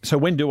so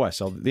when do I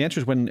sell? The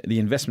answer is when the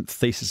investment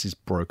thesis is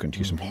broken, to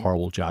use some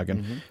horrible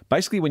jargon.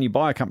 Basically, when you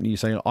buy a company, you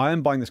say, I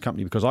am buying this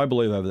company because I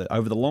believe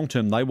over the long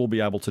term they will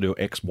be able to do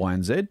X, Y,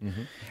 and Z.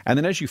 And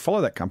then as you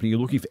follow that company, you're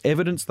looking for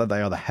evidence that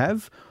they either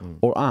have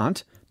or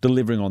aren't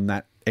delivering on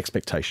that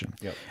expectation.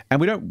 Yep.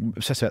 And we don't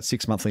obsess about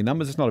 6 monthly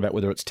numbers. It's not about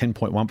whether it's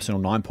 10.1% or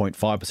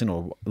 9.5%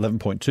 or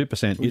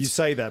 11.2%. Well, you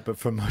say that, but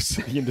for most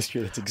of the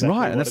industry, that's exactly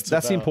right. What And it's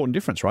that's the about. important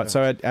difference, right?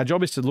 Yeah. So our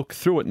job is to look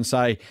through it and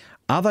say,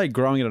 are they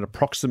growing it at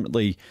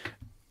approximately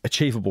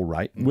achievable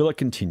rate? Will it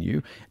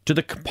continue? Do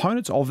the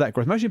components of that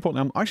growth, most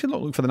importantly, I'm actually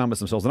not looking for the numbers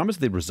themselves. The numbers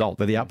are the result,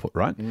 they're the output,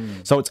 right?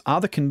 So it's,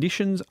 are the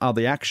conditions, are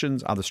the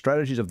actions, are the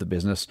strategies of the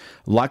business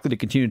likely to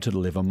continue to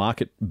deliver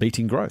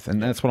market-beating growth?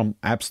 And that's what I'm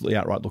absolutely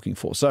outright looking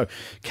for. So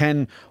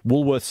can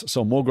Woolworths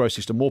sell more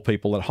groceries to more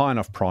people at a high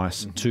enough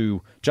price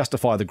to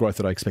justify the growth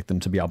that I expect them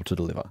to be able to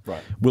deliver?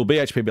 Right. Will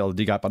BHP be able to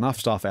dig up enough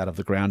stuff out of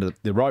the ground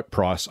at the right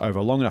price over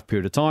a long enough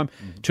period of time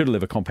to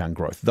deliver compound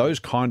growth? Those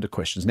kind of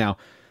questions. Now,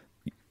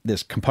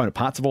 there's component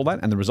parts of all that,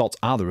 and the results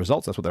are the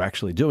results. That's what they're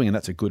actually doing, and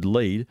that's a good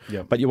lead.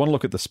 Yep. But you want to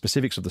look at the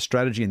specifics of the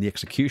strategy and the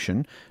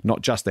execution,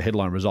 not just the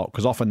headline result,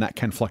 because often that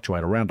can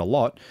fluctuate around a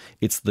lot.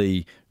 It's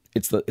the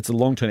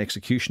long-term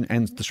execution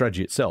and the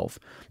strategy itself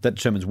that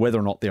determines whether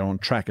or not they're on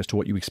track as to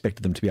what you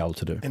expected them to be able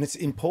to do. And it's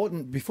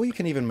important, before you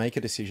can even make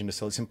a decision to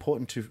sell, it's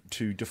important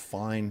to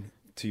define,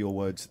 to your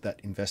words, that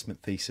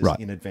investment thesis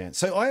in advance.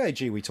 So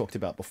IAG we talked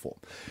about before.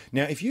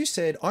 Now, if you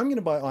said, I'm going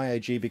to buy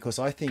IAG because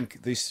I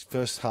think this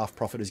first half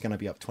profit is going to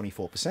be up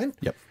 24%,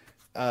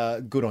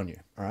 good on you,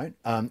 all right?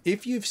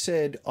 If you've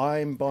said,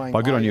 I'm buying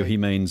By good IAG, on you, he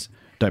means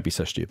don't be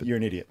so stupid. You're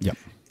an idiot. Yep.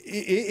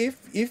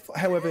 If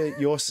however,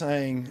 you're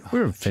saying,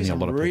 We're offending a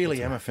lot of people.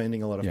 Really am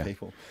offending a lot of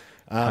people.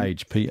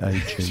 Page,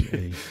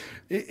 P-A-G-E.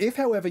 If,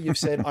 however, you've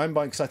said, I'm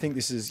buying, because I think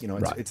this is,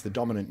 it's the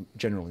dominant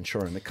general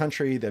insurer in the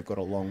country. They've got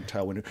a long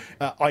tailwind.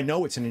 I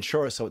know it's an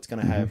insurer, so it's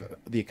going to have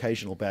the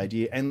occasional bad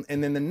year. And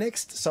then the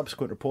next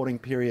subsequent reporting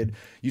period,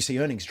 you see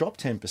earnings drop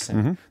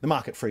 10%. The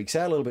market freaks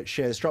out a little bit,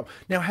 shares drop.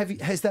 Now,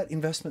 has that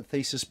investment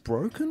thesis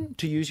broken,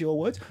 to use your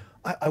words?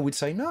 I would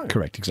say no.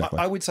 Correct, exactly.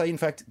 I would say, in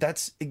fact,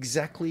 that's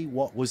exactly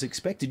what was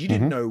expected. You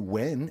didn't know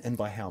when and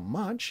by how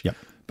much. Yep.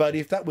 But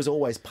if that was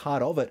always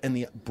part of it, and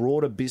the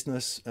broader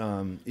business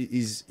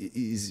is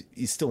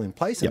still in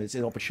place, and its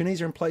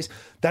opportunities are in place,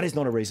 that is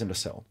not a reason to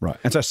sell. Right.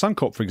 And so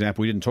Suncorp, for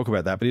example, we didn't talk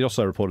about that, but it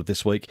also reported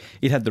this week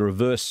it had the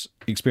reverse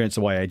experience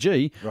of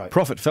IAG. Right.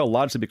 Profit fell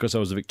largely because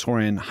there was a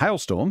Victorian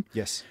hailstorm,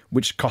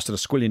 which costed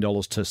 $1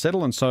 squillion to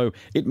settle, and so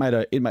it had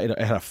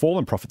a fall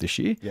in profit this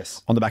year.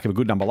 On the back of a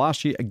good number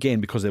last year,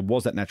 again because there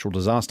was that natural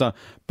disaster.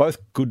 Both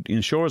good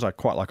insurers. I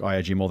quite like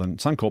IAG more than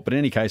Suncorp, but in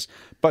any case,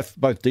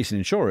 both decent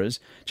insurers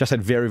just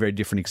had very, very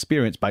different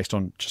experience based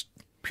on just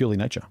purely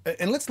nature.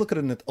 And let's look at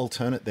an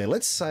alternate there.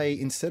 Let's say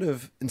instead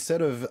of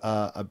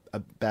a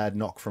bad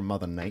knock from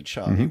Mother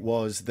Nature, it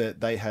was that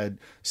they had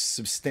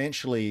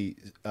substantially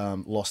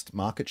lost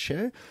market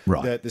share.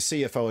 Right. That the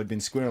CFO had been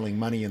squirreling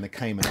money in the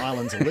Cayman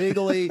Islands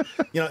illegally.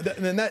 P-A-G.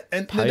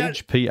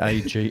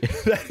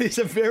 That is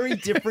a very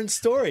different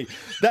story.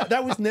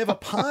 That was never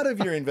part of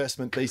your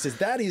investment thesis.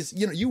 That is,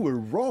 you were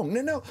wrong.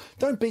 No,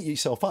 don't beat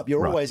yourself up.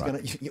 You're always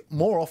going to,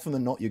 more often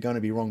than not, you're going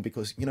to be wrong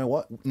because you know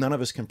what? None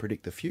of us can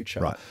predict the future.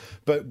 Right.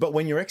 But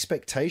when your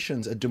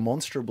expectations are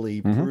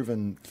demonstrably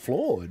proven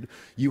flawed,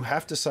 you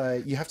have to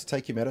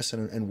take your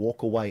medicine and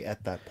walk away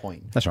at that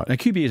point. That's right. Now,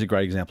 QBE is a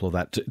great example of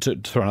that to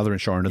throw another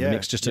insurer into the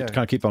mix, just to kind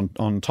of keep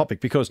on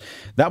topic, because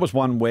that was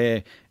one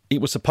where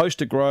it was supposed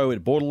to grow.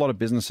 It bought a lot of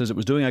businesses. It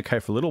was doing okay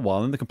for a little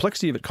while, and the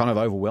complexity of it kind of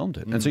overwhelmed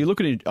it. And so you look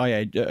at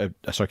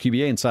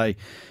QBE and say,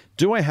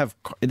 do I have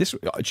this?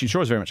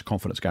 Insurers very much a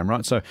confidence game,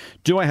 right? So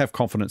do I have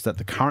confidence that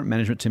the current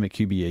management team at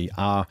QBE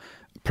are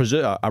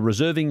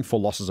reserving for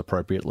losses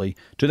appropriately?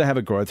 Do they have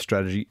a growth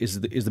strategy? Is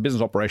the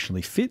business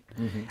operationally fit?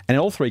 And in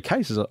all three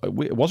cases,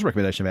 it was a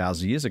recommendation of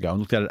ours years ago, and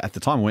looked at it at the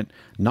time and went,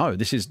 no,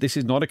 this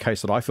is not a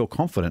case that I feel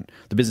confident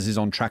the business is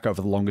on track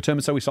over the longer term,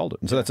 and so we sold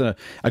it. And so that's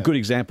a good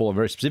example, a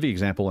very specific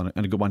example, and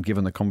a good one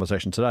given the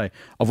conversation today,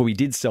 of where we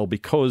did sell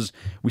because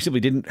we simply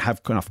didn't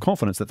have enough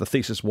confidence that the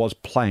thesis was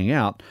playing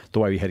out the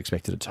way we had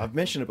expected it to. I've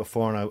mentioned it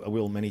before, and I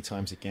will many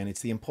times again.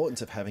 It's the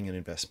importance of having an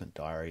investment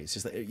diary. It's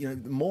just that,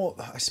 the more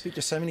I speak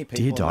to so many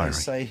people, diary.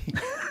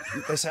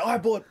 They say, oh, I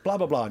bought blah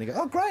blah blah, and you go,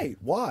 oh great,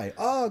 why?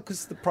 Oh,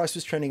 because the price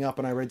was trending up,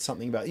 and I read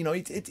something about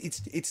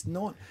it's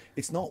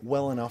not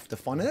well enough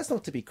defined, and that's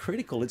not to be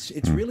critical. It's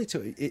really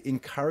to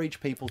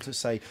encourage people to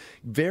say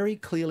very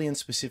clearly and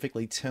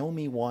specifically, tell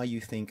me why you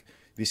think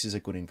this is a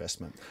good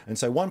investment. And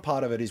so one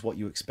part of it is what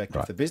you expect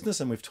of the business,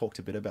 and we've talked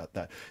a bit about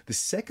that. The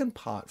second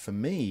part for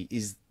me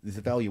is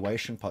the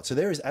valuation part. So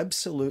there is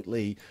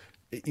absolutely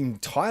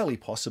entirely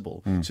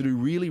possible to do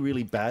really,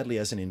 really badly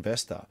as an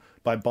investor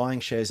by buying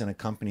shares in a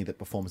company that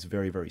performs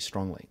very, very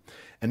strongly.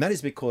 And that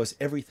is because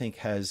everything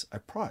has a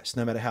price,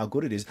 no matter how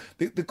good it is.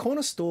 The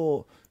corner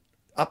store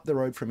up the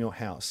road from your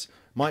house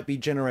might be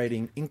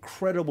generating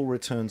incredible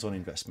returns on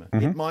investment.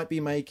 It might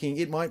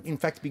in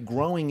fact be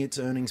growing its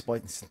earnings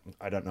by,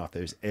 I don't know if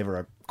there's ever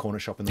a corner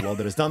shop in the world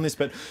that has done this,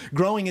 but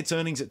growing its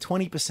earnings at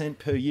 20%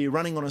 per year,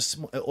 running on a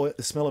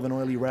smell of an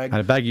oily rag.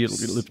 And a bag of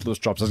little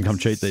drops doesn't come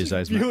cheap these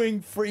days, mate.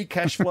 Spewing free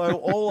cash flow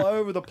all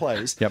over the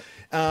place. Yep.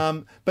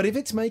 But if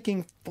it's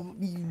making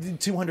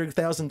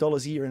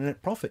 $200,000 a year in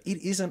net profit,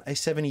 it isn't a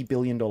 $70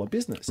 billion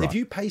business. Right. If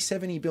you pay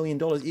 $70 billion,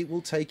 it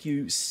will take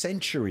you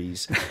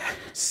centuries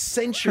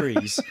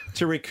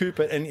to recoup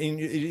it, and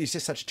it's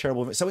just such a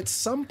terrible event. So at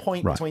some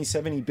point between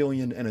 70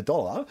 billion and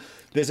 $1,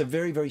 there's a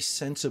very, very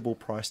sensible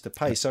price to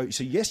pay. So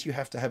yes, you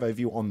have to have a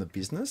view on the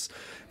business,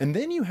 and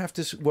then you have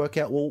to work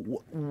out, well,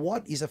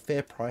 what is a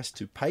fair price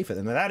to pay for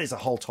them? And that is a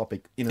whole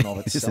topic in and of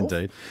itself. Yes,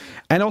 indeed.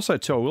 And also,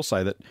 too, I will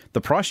say that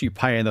the price you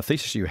pay and the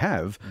thesis you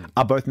have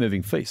are both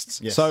moving feasts.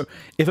 Yes. So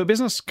if a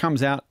business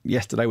comes out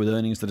yesterday with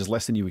earnings that is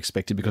less than you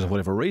expected because of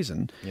whatever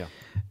reason,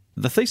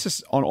 the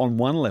thesis on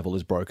one level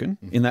is broken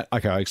in that,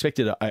 okay, I expect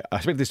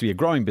this to be a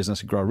growing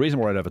business, grow a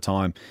reasonable rate over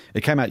time.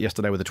 It came out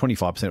yesterday with a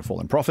 25%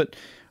 fall in profit.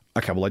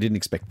 Okay, well, I didn't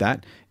expect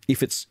that.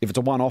 If it's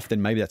a one-off,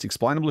 then maybe that's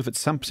explainable. If it's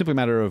simply a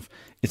matter of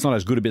it's not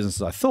as good a business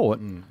as I thought,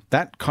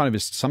 that kind of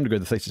is to some degree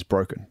the thesis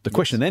broken. The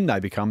question then now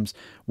becomes,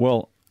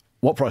 well,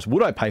 what price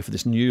would I pay for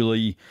this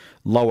newly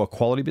lower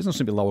quality business,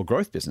 maybe lower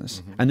growth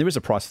business? And there is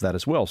a price for that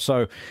as well.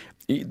 So,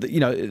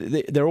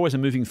 they're always a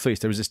moving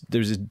feast. There's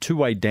this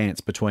two-way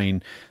dance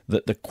between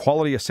the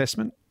quality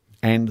assessment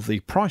and the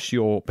price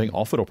you're being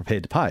offered or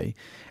prepared to pay.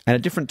 And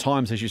at different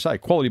times, as you say,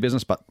 quality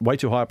business but way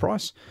too high a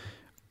price,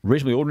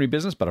 reasonably ordinary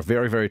business but a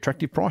very, very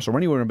attractive price, or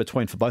anywhere in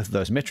between for both of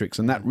those metrics.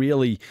 And that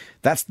really,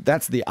 that's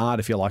the art,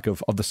 if you like,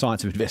 of the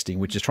science of investing,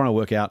 which is trying to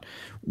work out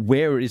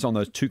where it is on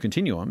those two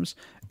continuums.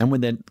 And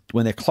when they're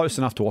close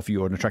enough to offer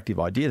you an attractive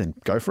idea, then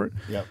go for it.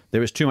 Yep.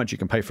 There is too much you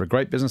can pay for a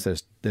great business.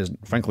 There's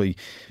frankly,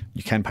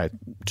 you can pay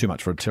too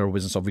much for a terrible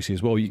business, obviously,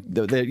 as well.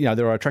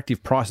 There are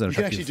attractive prices and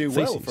attractive You can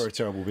actually do well for a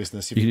terrible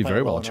business. If you you do pay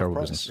very well enough a terrible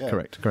price. business. Yeah.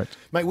 Correct.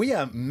 Mate, we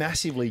are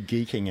massively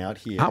geeking out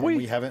here. Aren't we?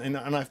 We haven't,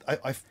 and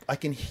I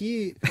can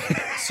hear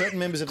certain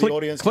members of the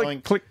audience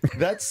going, click.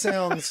 that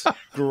sounds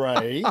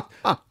great,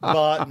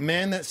 but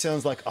man, that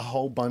sounds like a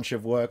whole bunch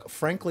of work.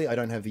 Frankly, I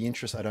don't have the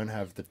interest. I don't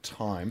have the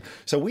time.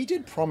 So we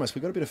did promise, we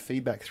got a bit of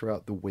feedback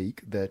throughout the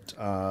week that,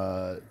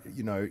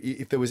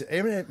 if there was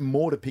ever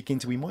more to pick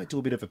into, we might do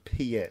a bit of a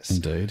PS.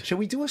 Indeed. Shall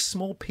we do a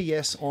small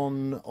PS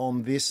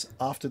on this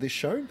after this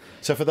show?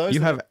 So for those...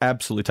 You have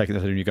absolutely taken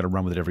that and you're going to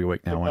run with it every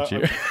week now, aren't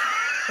you?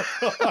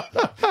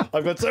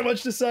 I've got so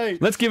much to say.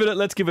 Let's give it a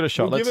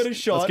shot. We'll give it a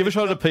shot. Let's give a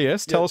shot at a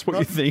PS. Tell us what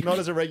you think. Not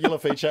as a regular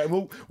feature.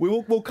 And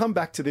we'll come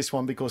back to this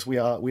one because we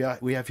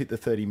have hit the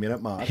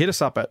 30-minute mark. Hit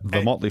us up at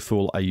the Motley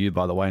Fool AU,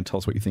 by the way, and tell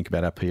us what you think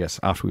about our PS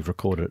after we've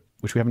recorded it,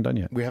 which we haven't done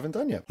yet.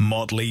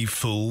 Motley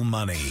Fool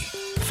Money.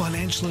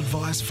 Financial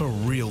advice for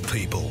real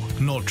people,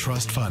 not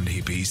trust fund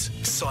hippies.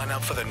 Sign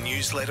up for the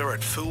newsletter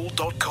at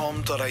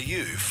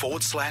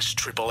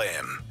fool.com.au/triple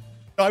M.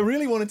 I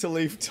really wanted to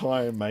leave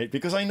time, mate,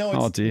 because I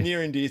know it's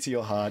near and dear to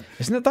your heart.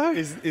 Isn't it though?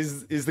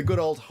 Is the good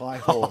old high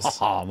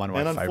horse. One of my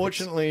And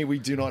unfortunately, we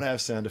do not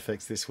have sound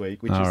effects this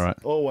week, which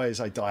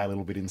always I die a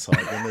little bit inside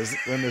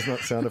when there's not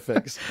sound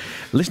effects.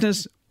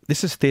 Listeners,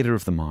 this is theatre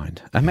of the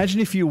mind. Imagine,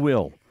 if you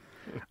will,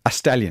 a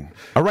stallion,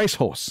 a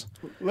racehorse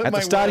at the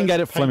starting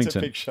gate at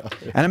Flemington.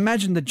 And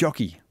imagine the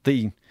jockey,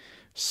 the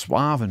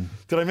suave and...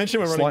 Did I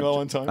mention we're running low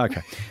on time?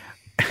 Okay.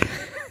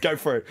 Go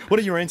for it. What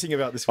are you ranting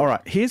about this week? All right.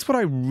 Here's what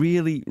I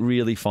really,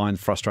 really find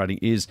frustrating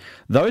is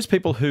those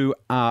people who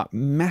are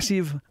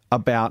massive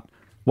about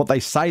what they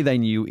say they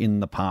knew in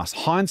the past.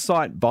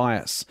 Hindsight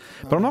bias.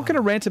 But I'm not going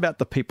to rant about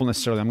the people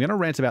necessarily. I'm going to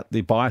rant about the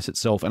bias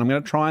itself, and I'm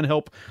going to try and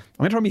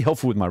be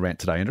helpful with my rant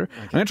today, Andrew.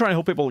 Okay. I'm going to try and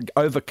help people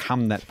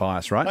overcome that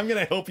bias, right? I'm going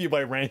to help you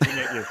by ranting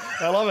at you.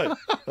 I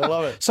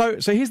love it. So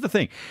here's the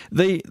thing.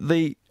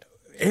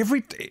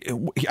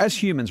 As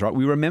humans, right,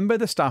 we remember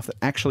the stuff that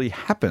actually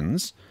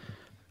happens.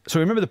 So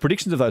remember the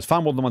predictions of those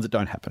far more than the ones that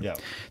don't happen. Yep.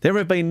 There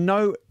have been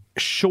no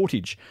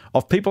shortage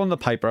of people in the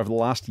paper over the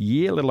last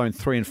year, let alone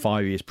 3 and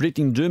 5 years,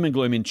 predicting doom and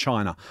gloom in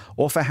China,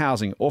 or for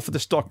housing, or for the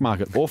stock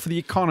market, or for the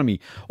economy,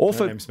 or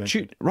for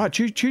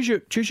choose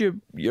your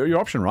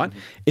option. Right,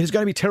 it is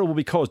going to be terrible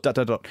because ...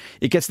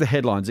 It gets the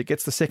headlines, it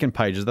gets the second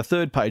pages, the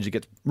third page, it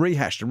gets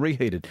rehashed and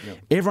reheated. Yep.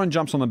 Everyone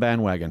jumps on the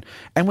bandwagon,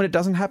 and when it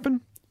doesn't happen,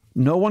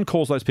 no one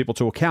calls those people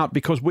to account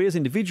because we as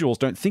individuals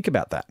don't think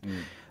about that.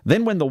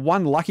 Then when the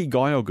one lucky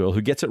guy or girl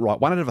who gets it right,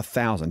 1 out of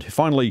 1,000, who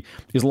finally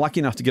is lucky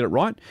enough to get it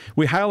right,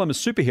 we hail them as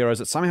superheroes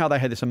that somehow they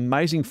had this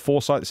amazing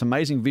foresight, this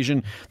amazing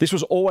vision. This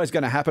was always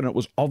going to happen. And it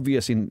was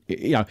obvious in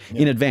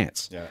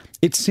advance. Yeah.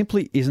 It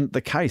simply isn't the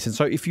case. And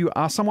so if you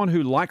are someone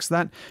who likes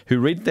that, who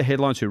reads the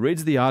headlines, who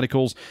reads the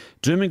articles,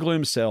 doom and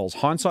gloom sells.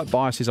 Hindsight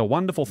bias is a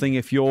wonderful thing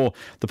if you're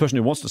the person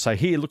who wants to say,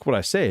 here, look what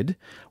I said.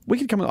 We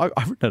can come.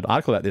 I've written an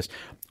article about this.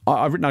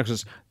 I've written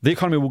articles. The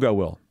economy will go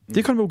well. The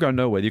economy will go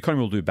nowhere. The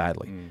economy will do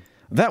badly.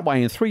 That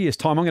way, in 3 years'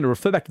 time, I'm going to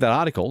refer back to that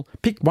article,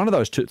 pick one of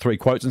those 3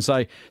 quotes and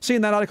say, see,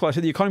 in that article, I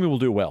said the economy will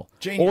do well.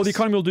 Genius. Or the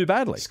economy will do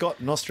badly. Scott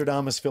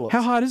Nostradamus Phillips.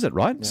 How hard is it,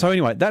 right? Yeah. So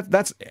anyway,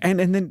 that's and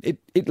then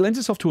it lends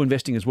itself to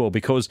investing as well,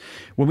 because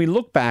when we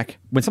look back,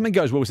 when something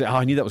goes well, we say,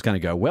 I knew that was going to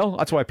go well.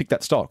 That's why I picked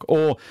that stock.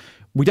 Or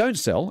we don't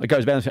sell, it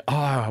goes bad, and say,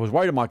 I was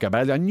worried it might go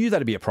badly. I knew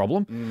that'd be a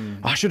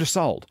problem. I should have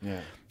sold.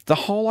 Yeah. the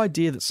whole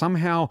idea that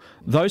somehow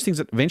those things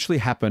that eventually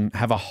happen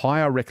have a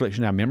higher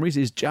recollection in our memories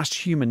is just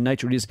human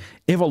nature. It is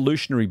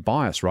evolutionary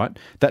bias, right?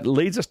 That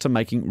leads us to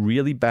making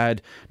really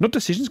bad, not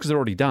decisions because they're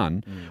already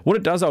done. What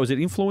it does, though, is it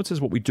influences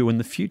what we do in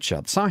the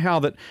future. Somehow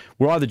that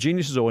we're either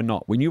geniuses or we're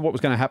not. We knew what was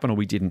going to happen or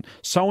we didn't.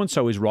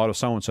 So-and-so is right or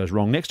so-and-so is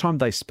wrong. Next time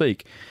they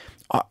speak,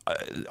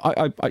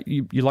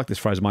 you like this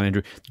phrase of mine,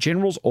 Andrew.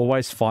 Generals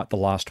always fight the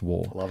last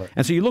war. Love it.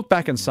 And so you look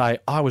back and say,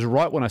 I was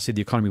right when I said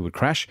the economy would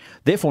crash.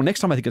 Therefore, next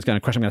time I think it's going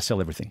to crash, I'm going to sell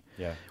everything.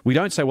 Yeah. We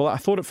don't say, well, I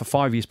thought it for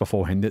 5 years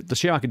beforehand. The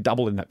share market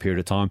doubled in that period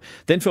of time,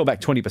 then fell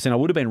back 20%. I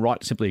would have been right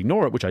to simply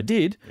ignore it, which I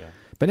did. Yeah.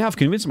 But now I've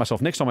convinced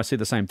myself next time I see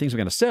the same things, I'm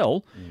going to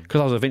sell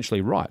because I was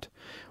eventually right.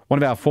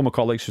 One of our former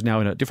colleagues who's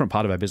now in a different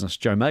part of our business,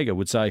 Joe Mager,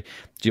 would say,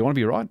 do you want to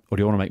be right or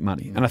do you want to make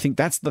money? And I think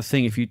that's the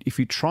thing. If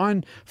you try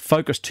and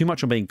focus too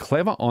much on being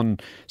clever, on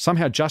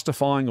somehow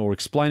justifying or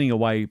explaining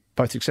away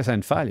both success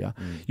and failure,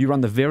 you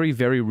run the very,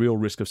 very real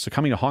risk of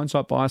succumbing to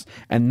hindsight bias,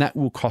 and that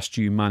will cost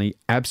you money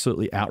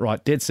absolutely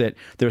outright. Dead set.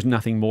 There is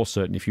nothing more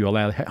certain. If you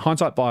allow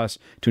hindsight bias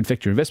to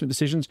infect your investment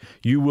decisions,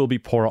 you will be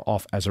poorer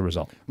off as a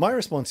result. My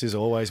response is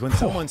always when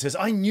someone says,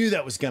 I knew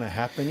that was going to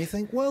happen, you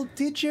think, well,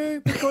 did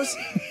you? Because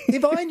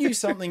if I knew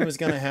something was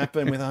going to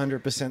happen with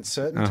 100%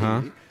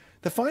 certainty,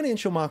 the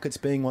financial markets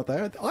being what they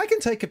are, I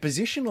can take a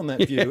position on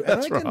that view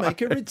and I can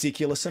make a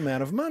ridiculous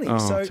amount of money.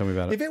 So tell me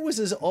about it. If it was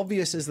as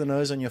obvious as the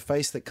nose on your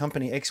face that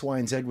company X, Y,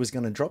 and Z was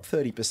going to drop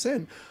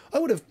 30%, I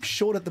would have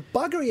shorted the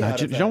buggery out of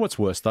that. Do you know what's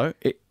worse, though?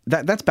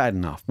 That's bad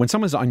enough. When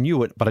someone says, I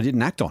knew it, but I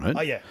didn't act on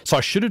it, so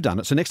I should have done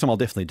it, so next time I'll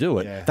definitely do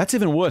it. That's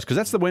even worse, because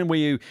that's the one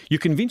where you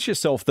convince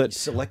yourself that...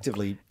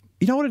 Selectively...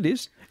 You know what it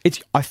is?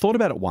 I thought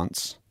about it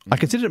once. I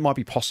considered it might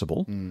be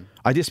possible.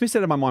 I dismissed it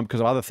out of my mind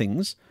because of other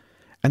things.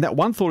 And that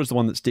one thought is the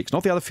one that sticks,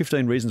 not the other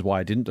 15 reasons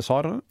why I didn't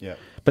decide on it. Yeah.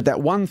 But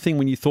that one thing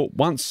when you thought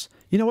once,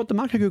 you know what, the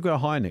market could go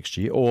higher next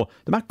year or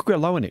the market could go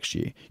lower next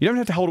year. You don't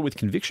have to hold it with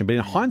conviction, but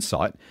in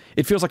hindsight,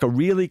 it feels like a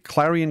really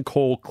clarion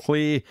call,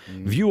 clear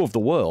view of the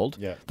world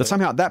that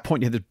somehow at that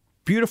point you had this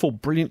beautiful,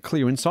 brilliant,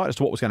 clear insight as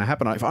to what was going to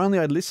happen. If only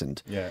I'd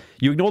listened.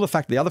 You ignore the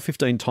fact that the other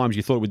 15 times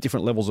you thought it with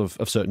different levels of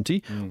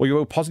certainty, or you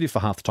were positive for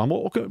half the time,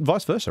 or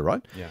vice versa,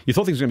 right? You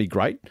thought things were going to be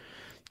great.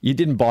 You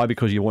didn't buy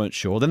because you weren't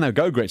sure. Then they'll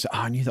go great. So,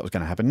 I knew that was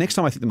going to happen. Next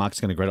time I think the market's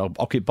going to go great,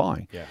 I'll keep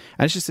buying. And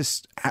it's just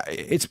this,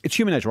 it's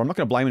human nature. I'm not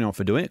going to blame anyone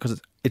for doing it because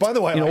it's by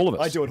the way, in all of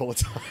us. I do it all the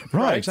time.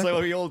 Right, exactly.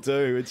 So we all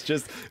do.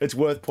 It's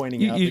worth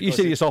pointing out. You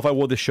said to yourself, I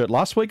wore this shirt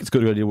last week. It's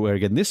good to wear it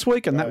again this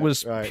week. And that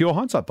was pure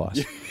hindsight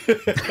bias.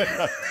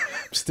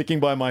 Sticking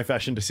by my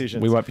fashion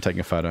decisions. We won't be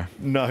taking a photo.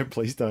 No,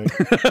 please don't.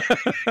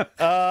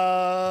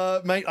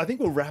 Mate, I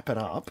think we'll wrap it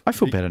up. I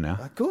feel better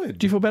now. Good.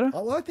 Do you feel better?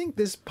 Well, I think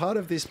this part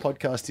of this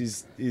podcast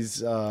is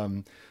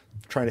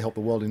trying to help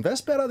the world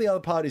invest better. The other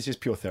part is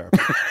just pure therapy.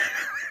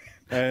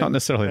 Not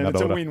necessarily in that order.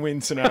 It's order. a win-win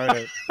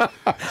scenario.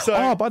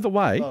 So, by the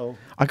way,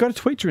 I got a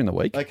tweet during the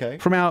week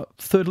from our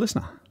third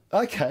listener.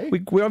 Okay.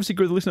 We obviously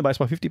grew the listener base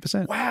by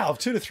 50%. Wow,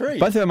 2 to 3.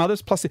 Both of our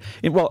mothers, plus... so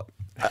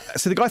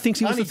the guy thinks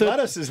he was Auntie the third...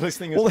 Gladys is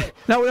listening as well.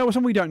 No,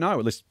 someone we don't know,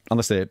 at least,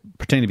 unless they're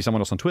pretending to be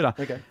someone else on Twitter.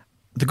 Okay.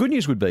 The good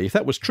news would be, if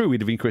that was true, we'd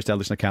have increased our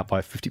listener count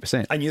by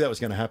 50%. I knew that was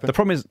going to happen. The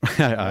problem is...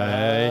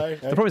 the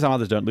problem is our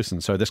mothers don't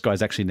listen, so this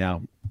guy's actually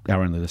now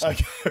our only listener.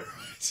 Okay.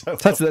 So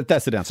that's the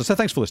downside. So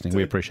thanks for listening.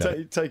 We appreciate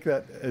it. Take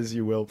that as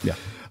you will. Yeah.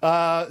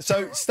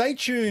 So stay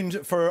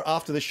tuned for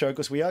after the show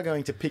because we are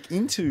going to pick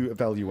into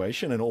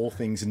evaluation and all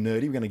things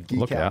nerdy. We're going to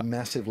geek out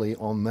massively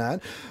on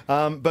that.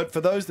 But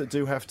for those that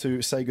do have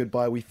to say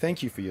goodbye, we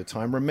thank you for your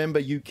time. Remember,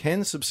 you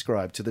can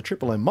subscribe to the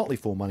Triple M Motley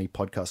Fool Money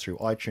podcast through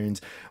iTunes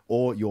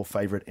or your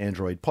favorite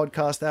Android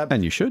podcast app.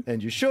 And you should.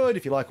 And you should.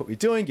 If you like what we're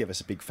doing, give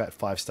us a big fat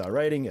 5-star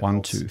rating. It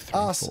 1, 2, 3,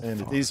 us, 4,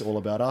 and 5. it is all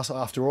about us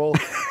after all.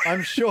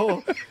 I'm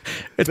sure.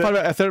 It's part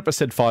of our therapist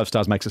said 5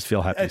 stars makes us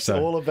feel happy. It's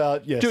all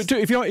about, yes.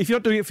 If you're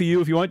not doing it for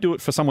you, if you won't do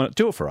it for someone,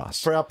 do it for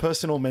us. For our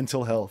personal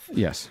mental health.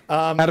 Yes.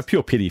 Out of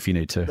pure pity if you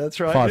need to. That's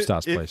right. 5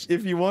 stars, please.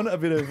 If you want a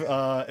bit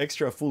of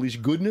extra foolish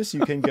goodness,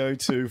 you can go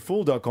to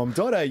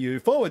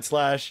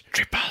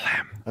fool.com.au/Triple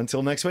M.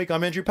 Until next week,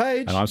 I'm Andrew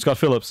Page. And I'm Scott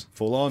Phillips.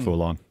 Full on.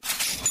 Full on.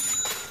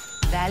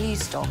 Value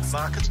stocks.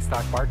 Market.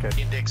 Stock market.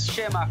 Index.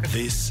 Share market.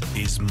 This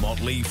is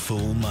Motley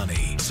Fool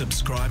Money.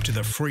 Subscribe to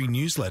the free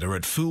newsletter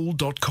at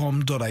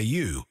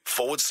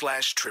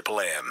fool.com.au/Triple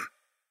M.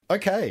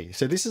 Okay,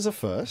 so this is a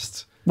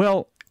first.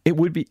 Well, it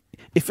would be...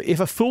 If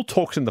a fool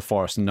talks in the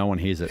forest and no one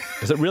hears it,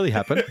 does it really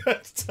happen?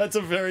 That's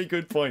a very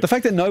good point. The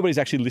fact that nobody's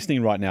actually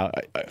listening right now,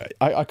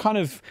 I kind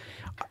of...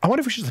 I wonder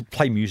if we should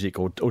play music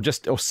or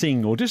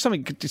sing or do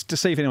something just to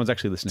see if anyone's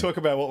actually listening. Talk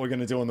about what we're going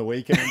to do on the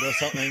weekend or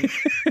something.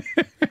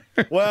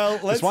 Well,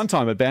 it's one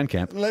time at band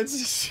camp.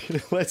 Let's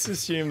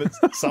assume that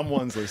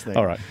someone's listening.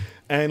 All right.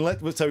 And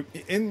so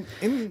in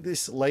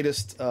this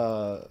latest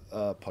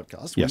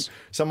podcast, yes,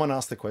 someone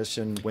asked the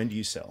question, when do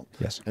you sell?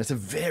 Yes. And it's a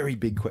very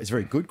big question. It's a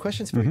very good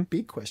question. It's a very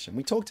big question.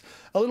 We talked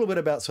a little bit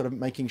about sort of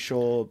making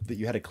sure that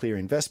you had a clear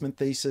investment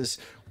thesis,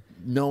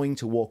 knowing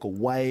to walk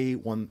away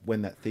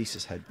when that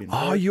thesis had been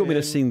you want me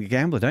to sing the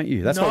gambler, don't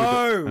you? That's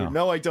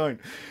no, I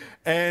don't.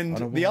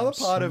 And the other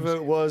part of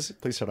it was,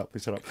 please shut up.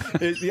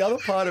 The other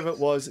part of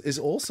it is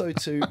also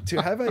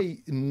to have a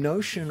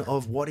notion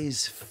of what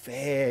is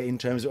fair in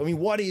terms of, I mean,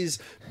 what is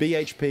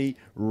BHP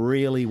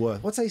really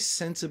worth? What's a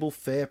sensible,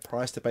 fair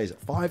price to pay? Is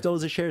it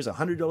 $5 a share? Is it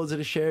 $100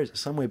 a share? Is it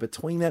somewhere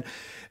between that?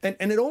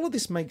 And all of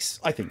this makes,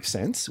 I think,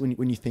 sense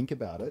when you think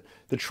about it.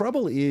 The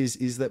trouble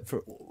is that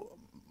for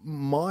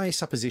my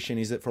supposition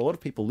is that for a lot of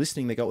people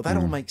listening, they go, well, that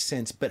all makes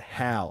sense, but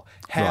how?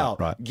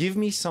 Right. Give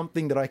me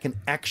something that I can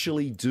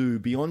actually do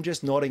beyond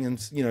just nodding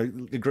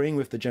and, agreeing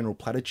with the general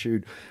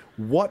platitude.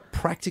 What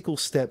practical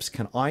steps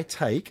can I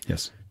take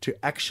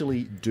to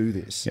actually do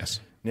this? Yes.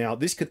 Now,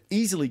 this could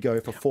easily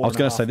go for 4.5 weeks. I was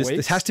going to say,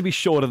 this has to be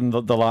shorter than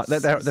the last.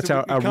 That's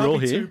our rule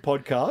here. 2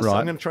 podcasts. Right.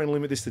 I'm going to try and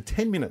limit this to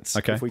 10 minutes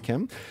if we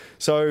can.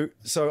 So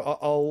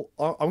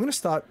I'm going to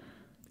start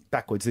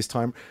backwards this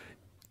time.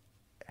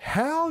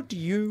 How do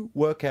you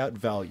work out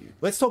value?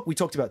 Let's talk. We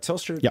talked about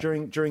Telstra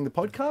during the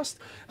podcast.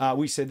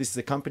 We said this is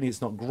a company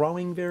that's not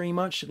growing very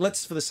much.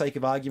 Let's, for the sake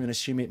of argument,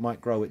 assume it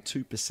might grow at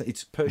 2%.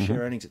 Its per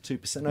share earnings at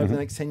 2% over the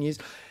next 10 years.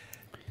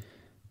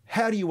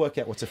 How do you work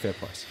out what's a fair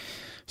price?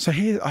 So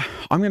here,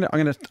 I'm going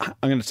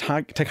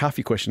to take half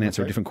your question and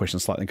answer a different question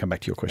slightly and come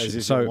back to your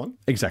question. So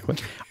exactly,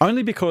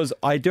 only because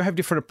I do have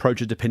different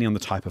approaches depending on the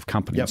type of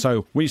company. Yep.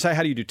 So when you say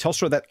how do you do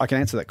Telstra, that I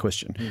can answer that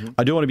question.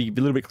 I do want to be a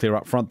little bit clear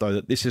up front though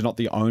that this is not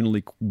the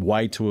only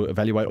way to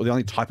evaluate or the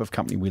only type of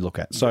company we look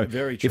at. So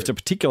if it's a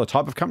particular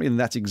type of company, then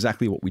that's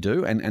exactly what we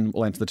do, and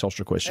we'll answer the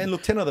Telstra question. And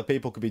look, 10 other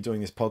people could be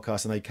doing this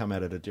podcast and they come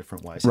at it a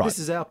different way. So this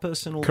is our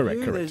personal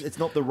view. Correct. It's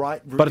not the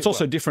right route. But it's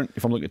also different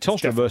if I'm looking at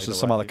Telstra versus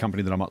some other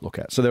company that I might look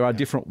at. So there are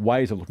different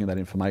ways of looking at that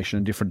information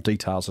and different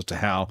details as to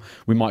how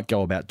we might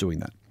go about doing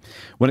that.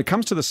 When it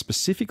comes to the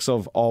specifics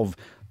of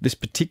this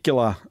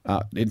particular,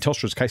 in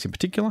Telstra's case in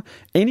particular,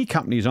 any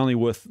company is only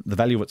worth the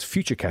value of its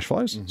future cash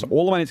flows. So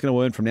all the money it's going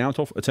to earn from now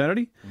until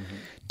eternity,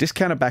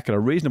 discount it back at a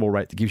reasonable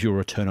rate that gives you a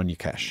return on your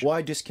cash.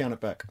 Why discount it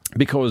back?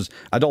 Because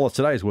 $1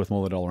 today is worth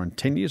more than $1 in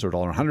 10 years or $1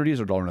 in 100 years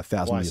or $1 in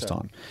 1,000 years'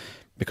 time.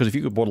 Because if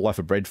you could bought a loaf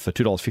of bread for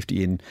 $2.50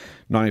 in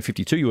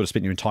 1952, you would have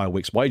spent your entire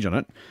week's wage on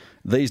it.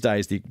 These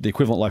days, the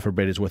equivalent loaf of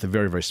bread is worth a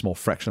very, very small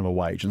fraction of a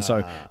wage. And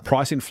so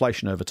price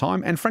inflation over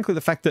time, and frankly,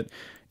 the fact that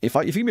if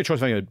you give me a choice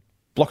of having a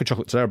block of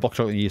chocolate today or a block of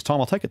chocolate in a year's time,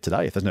 I'll take it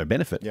today if there's no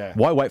benefit. Yeah.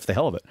 Why wait for the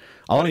hell of it?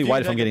 I'll only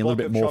wait if I'm getting a little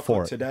bit more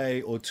for it.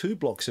 Today or 2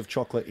 blocks of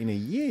chocolate in a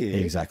year,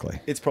 exactly,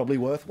 it's probably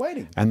worth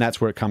waiting. And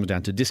that's where it comes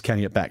down to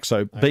discounting it back.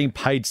 So being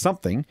paid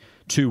something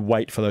to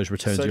wait for those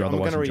returns you're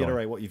otherwise enjoying. I'm going to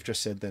reiterate what you've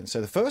just said then.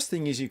 So the first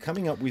thing is you're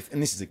coming up with,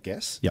 and this is a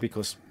guess,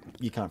 because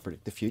you can't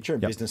predict the future,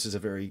 and businesses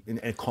are and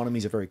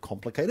economies are very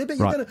complicated, but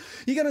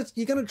you're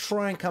going to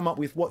try and come up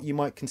with what you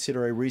might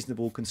consider a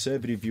reasonable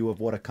conservative view of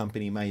what a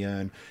company may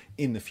earn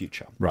in the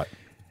future. Right.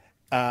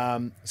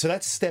 So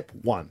that's step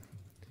 1.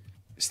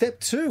 Step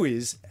 2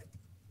 is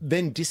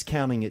then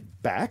discounting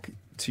it back,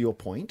 to your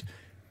point.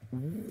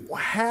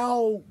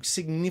 How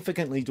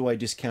significantly do I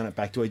discount it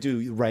back? Do I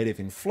do rate of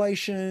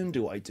inflation?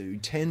 Do I do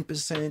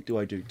 10%? Do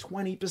I do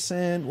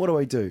 20%? What do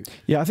I do?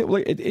 Yeah, I think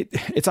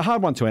it's a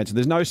hard one to answer.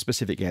 There's no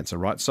specific answer,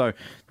 right? So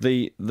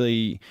there's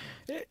a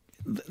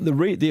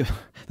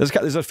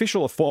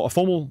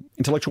formal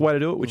intellectual way to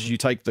do it, which is you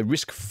take the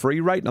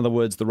risk-free rate. In other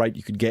words, the rate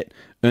you could get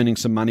earning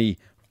some money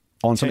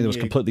on something that was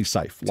completely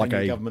safe, like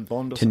a government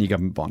bond, 10-year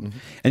government bond.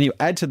 And you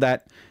add to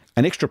that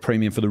an extra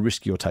premium for the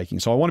risk you're taking.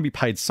 So I want to be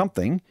paid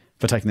something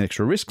for taking the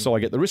extra risk. So I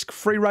get the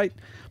risk-free rate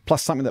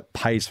plus something that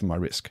pays for my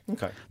risk.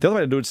 Okay. The other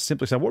way to do it is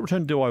simply say, what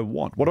return do I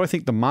want? What do I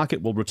think the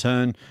market will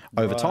return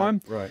over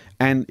time? Right.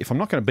 And if I'm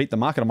not going to beat the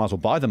market, I might as well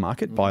buy the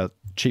market, buy a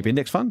cheap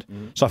index fund.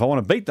 So if I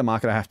want to beat the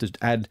market, I have to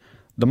add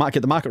the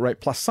market rate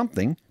plus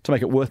something to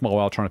make it worth my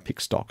while trying to pick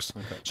stocks.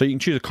 Okay. So you can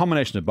choose a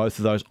combination of both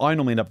of those. I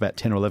normally end up about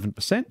 10 or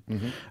 11%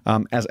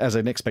 as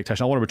an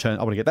expectation. I want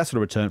to get that sort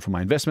of return from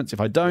my investments.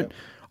 If I don't,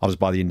 I'll just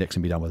buy the index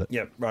and be done with it.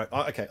 Yeah, right.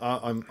 Okay,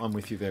 I'm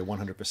with you there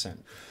 100%.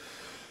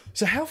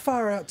 So how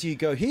far out do you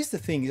go? Here's the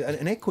thing.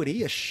 An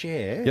equity, a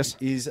share,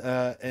 is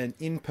an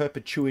in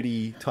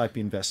perpetuity type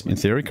investment.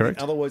 In theory, correct.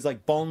 In other words,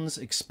 like bonds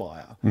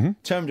expire.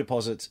 Term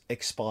deposits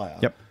expire.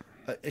 Yep.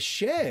 A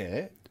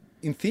share,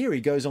 in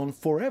theory, goes on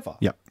forever.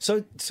 Yep.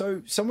 So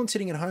someone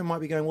sitting at home might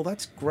be going, well,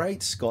 that's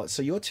great, Scott.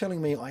 So you're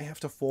telling me I have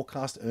to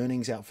forecast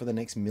earnings out for the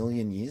next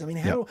million years? I mean,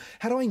 how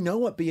do I know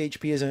what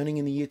BHP is earning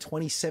in the year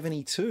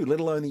 2072, let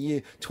alone the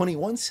year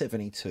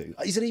 2172?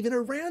 Is it even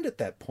around at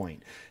that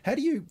point? How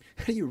do you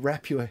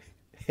wrap your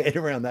head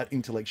around that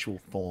intellectual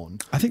thorn?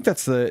 I think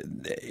that's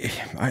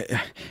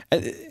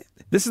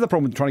this is the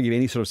problem with trying to give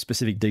any sort of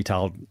specific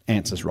detailed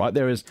answers, right?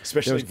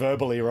 Especially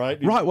verbally,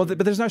 right? Right. Well,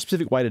 but there's no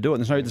specific way to do it.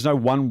 There's no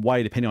one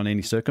way depending on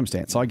any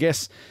circumstance. So I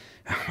guess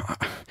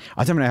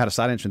I don't know how to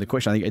start answering the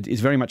question. I think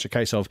it's very much a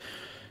case of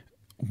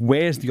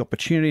where's the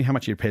opportunity, how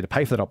much you're prepared to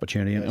pay for that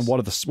opportunity, and what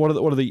are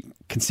the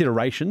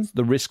considerations,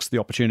 the risks, the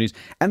opportunities,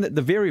 and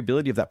the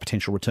variability of that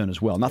potential return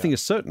as well. Nothing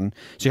is certain,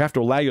 so you have to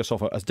allow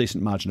yourself a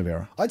decent margin of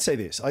error. I'd say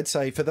this. I'd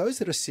say for those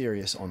that are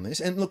serious on this,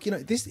 and look,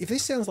 if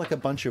this sounds like a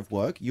bunch of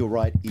work, you're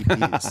right,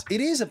 it is.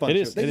 It is a bunch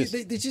of work.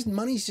 There's just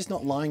money's just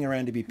not lying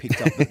around to be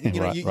picked up.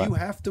 But, you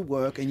have to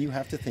work and you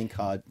have to think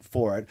hard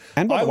for it.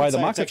 And by the way, the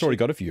market's already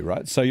got it for you,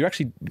 right? So you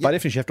actually, by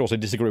definition, you have to also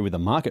disagree with the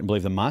market and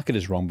believe the market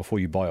is wrong before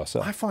you buy or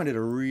sell. I find it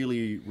a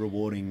really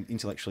rewarding,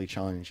 intellectually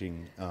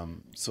challenging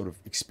sort of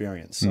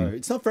experience. So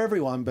it's not for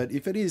everyone, but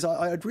if it is,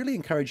 I'd really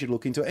encourage you to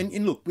look into it.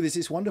 And look, there's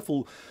this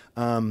wonderful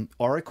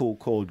oracle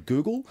called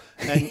Google,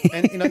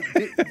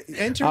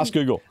 and ask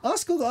Google.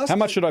 How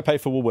much should I pay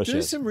for Woolworths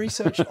shares? Do some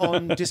research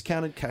on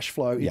discounted cash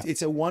flow. Yeah.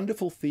 It's a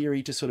wonderful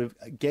theory to sort of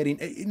get in.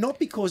 Not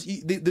because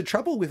the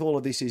trouble with all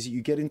of this is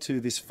you get into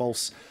this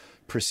false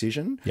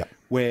precision,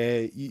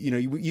 where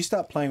you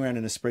start playing around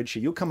in a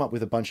spreadsheet, you'll come up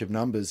with a bunch of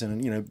numbers,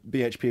 and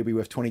BHP will be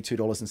worth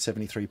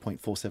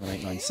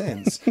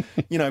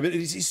 $22.73.4789. But it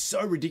is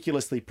so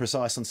ridiculously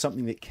precise on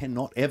something that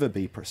cannot ever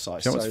be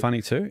precise. What's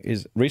funny too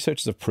is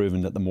researchers have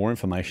proven that the more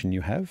information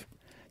you have,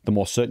 the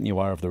more certain you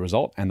are of the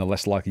result, and the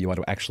less likely you are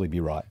to actually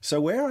be right.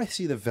 So where I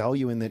see the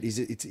value in that is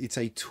it's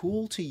a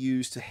tool to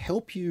use to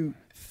help you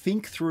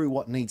think through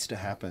what needs to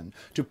happen,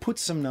 to put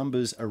some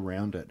numbers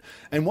around it.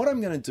 And what I'm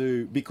going to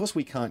do, because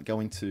we can't go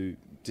into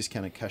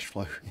discounted cash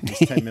flow in these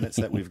 10 minutes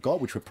that we've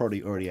got, which we're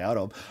probably already out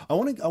of, I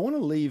want to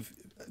leave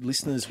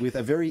listeners with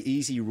a very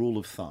easy rule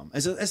of thumb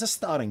as a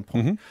starting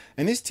point.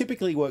 And this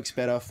typically works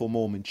better for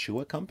more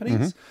mature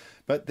companies.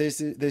 But there's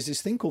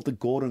this thing called the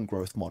Gordon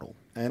growth model.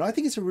 And I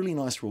think it's a really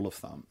nice rule of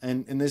thumb.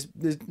 And there's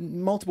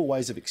multiple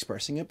ways of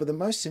expressing it, but the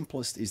most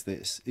simplest is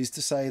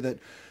to say that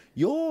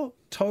your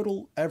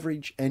total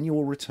average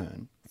annual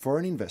return for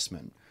an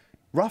investment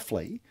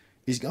roughly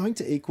is going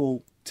to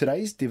equal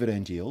today's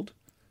dividend yield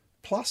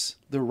plus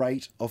the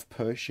rate of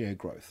per share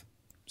growth.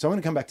 So I'm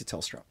going to come back to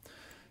Telstra.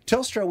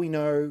 Telstra, we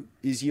know,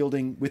 is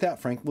yielding,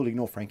 we'll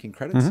ignore franking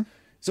credits,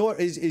 so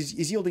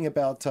is yielding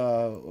about,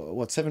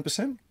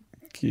 7%?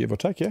 Give or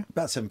take, yeah.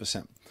 About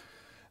 7%.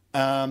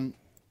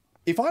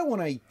 If I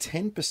want a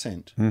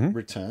 10%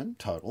 return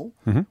total,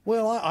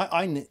 well,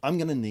 I'm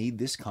going to need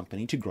this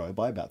company to grow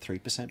by about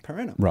 3% per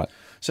annum. Right.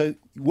 So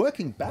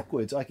working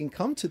backwards, I can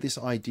come to this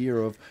idea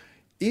of,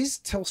 is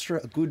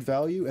Telstra a good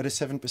value at a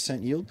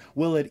 7% yield?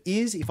 Well, it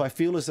is if I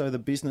feel as though the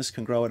business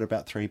can grow at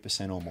about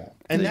 3% or more.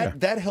 And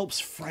that helps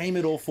frame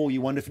it all for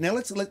you wonderfully. Now,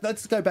 let's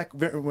go back.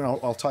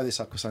 I'll tie this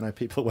up because I know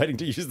people are waiting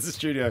to use the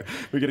studio.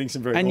 We're getting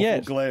some very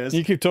awful glares.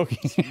 You keep talking.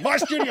 My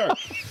studio!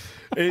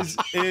 is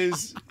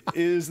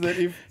that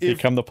if Here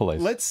come the police.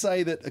 Let's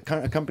say that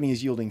a company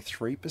is yielding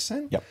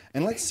 3%,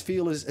 and let's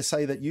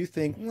say that you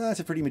think, well,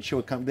 that's a pretty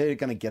mature company. They're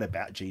going to get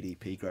about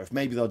GDP growth.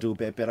 Maybe they'll do a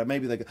bit better.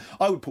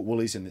 I would put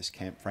Woolies in this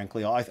camp,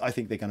 frankly. I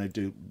think they're going to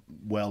do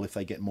well if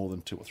they get more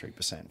than 2 or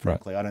 3%.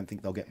 Frankly, I don't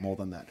think they'll get more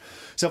than that.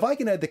 So if I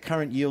can add the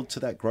current yield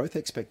to that growth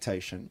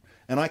expectation,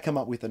 and I come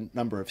up with a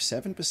number of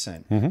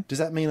 7%, does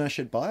that mean I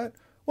should buy it?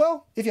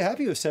 Well, if you're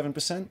happy with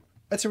 7%.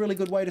 That's a really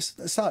good way to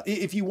start.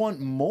 If you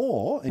want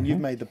more, and you've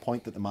made the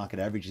point that the market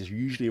average is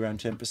usually around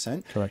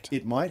 10%, correct,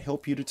 it might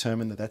help you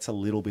determine that that's a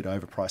little bit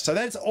overpriced. So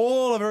that's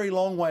all a very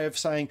long way of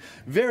saying,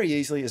 very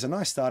easily, as a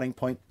nice starting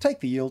point, take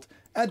the yield,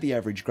 add the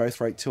average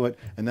growth rate to it,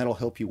 and that'll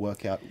help you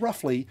work out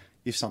roughly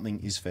if something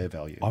is fair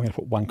value. I'm going to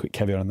put one quick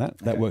caveat on that.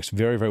 That works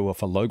very, very well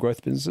for low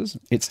growth businesses.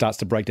 It starts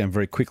to break down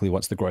very quickly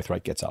once the growth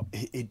rate gets up.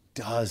 It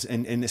does,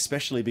 and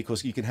especially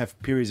because you can have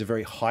periods of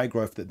very high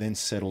growth that then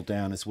settle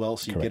down as well,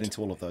 so you get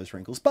into all of those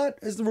wrinkles. But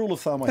as the rule of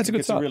thumb, I think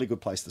it's a really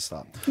good place to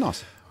start.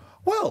 Nice.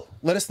 Well,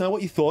 let us know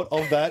what you thought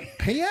of that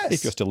PS.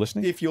 If you're still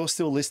listening. If you're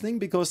still listening,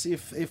 because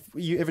if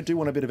you ever do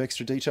want a bit of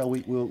extra detail,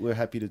 we're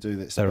happy to do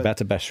this. They're about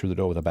to bash through the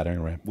door with a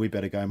battering ram. We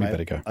better go, mate. We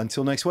better go.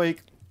 Until next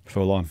week.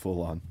 Full on.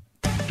 Full on.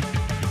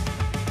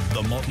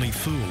 The Motley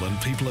Fool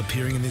and people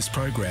appearing in this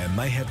program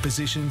may have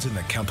positions in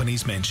the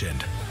companies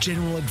mentioned.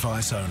 General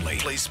advice only.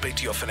 Please speak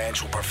to your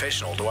financial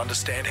professional to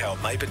understand how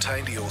it may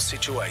pertain to your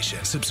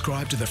situation.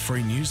 Subscribe to the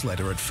free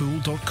newsletter at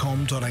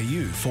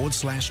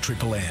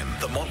fool.com.au/MMM.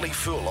 The Motley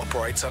Fool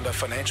operates under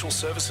Financial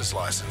Services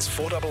Licence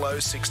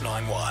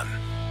 400691.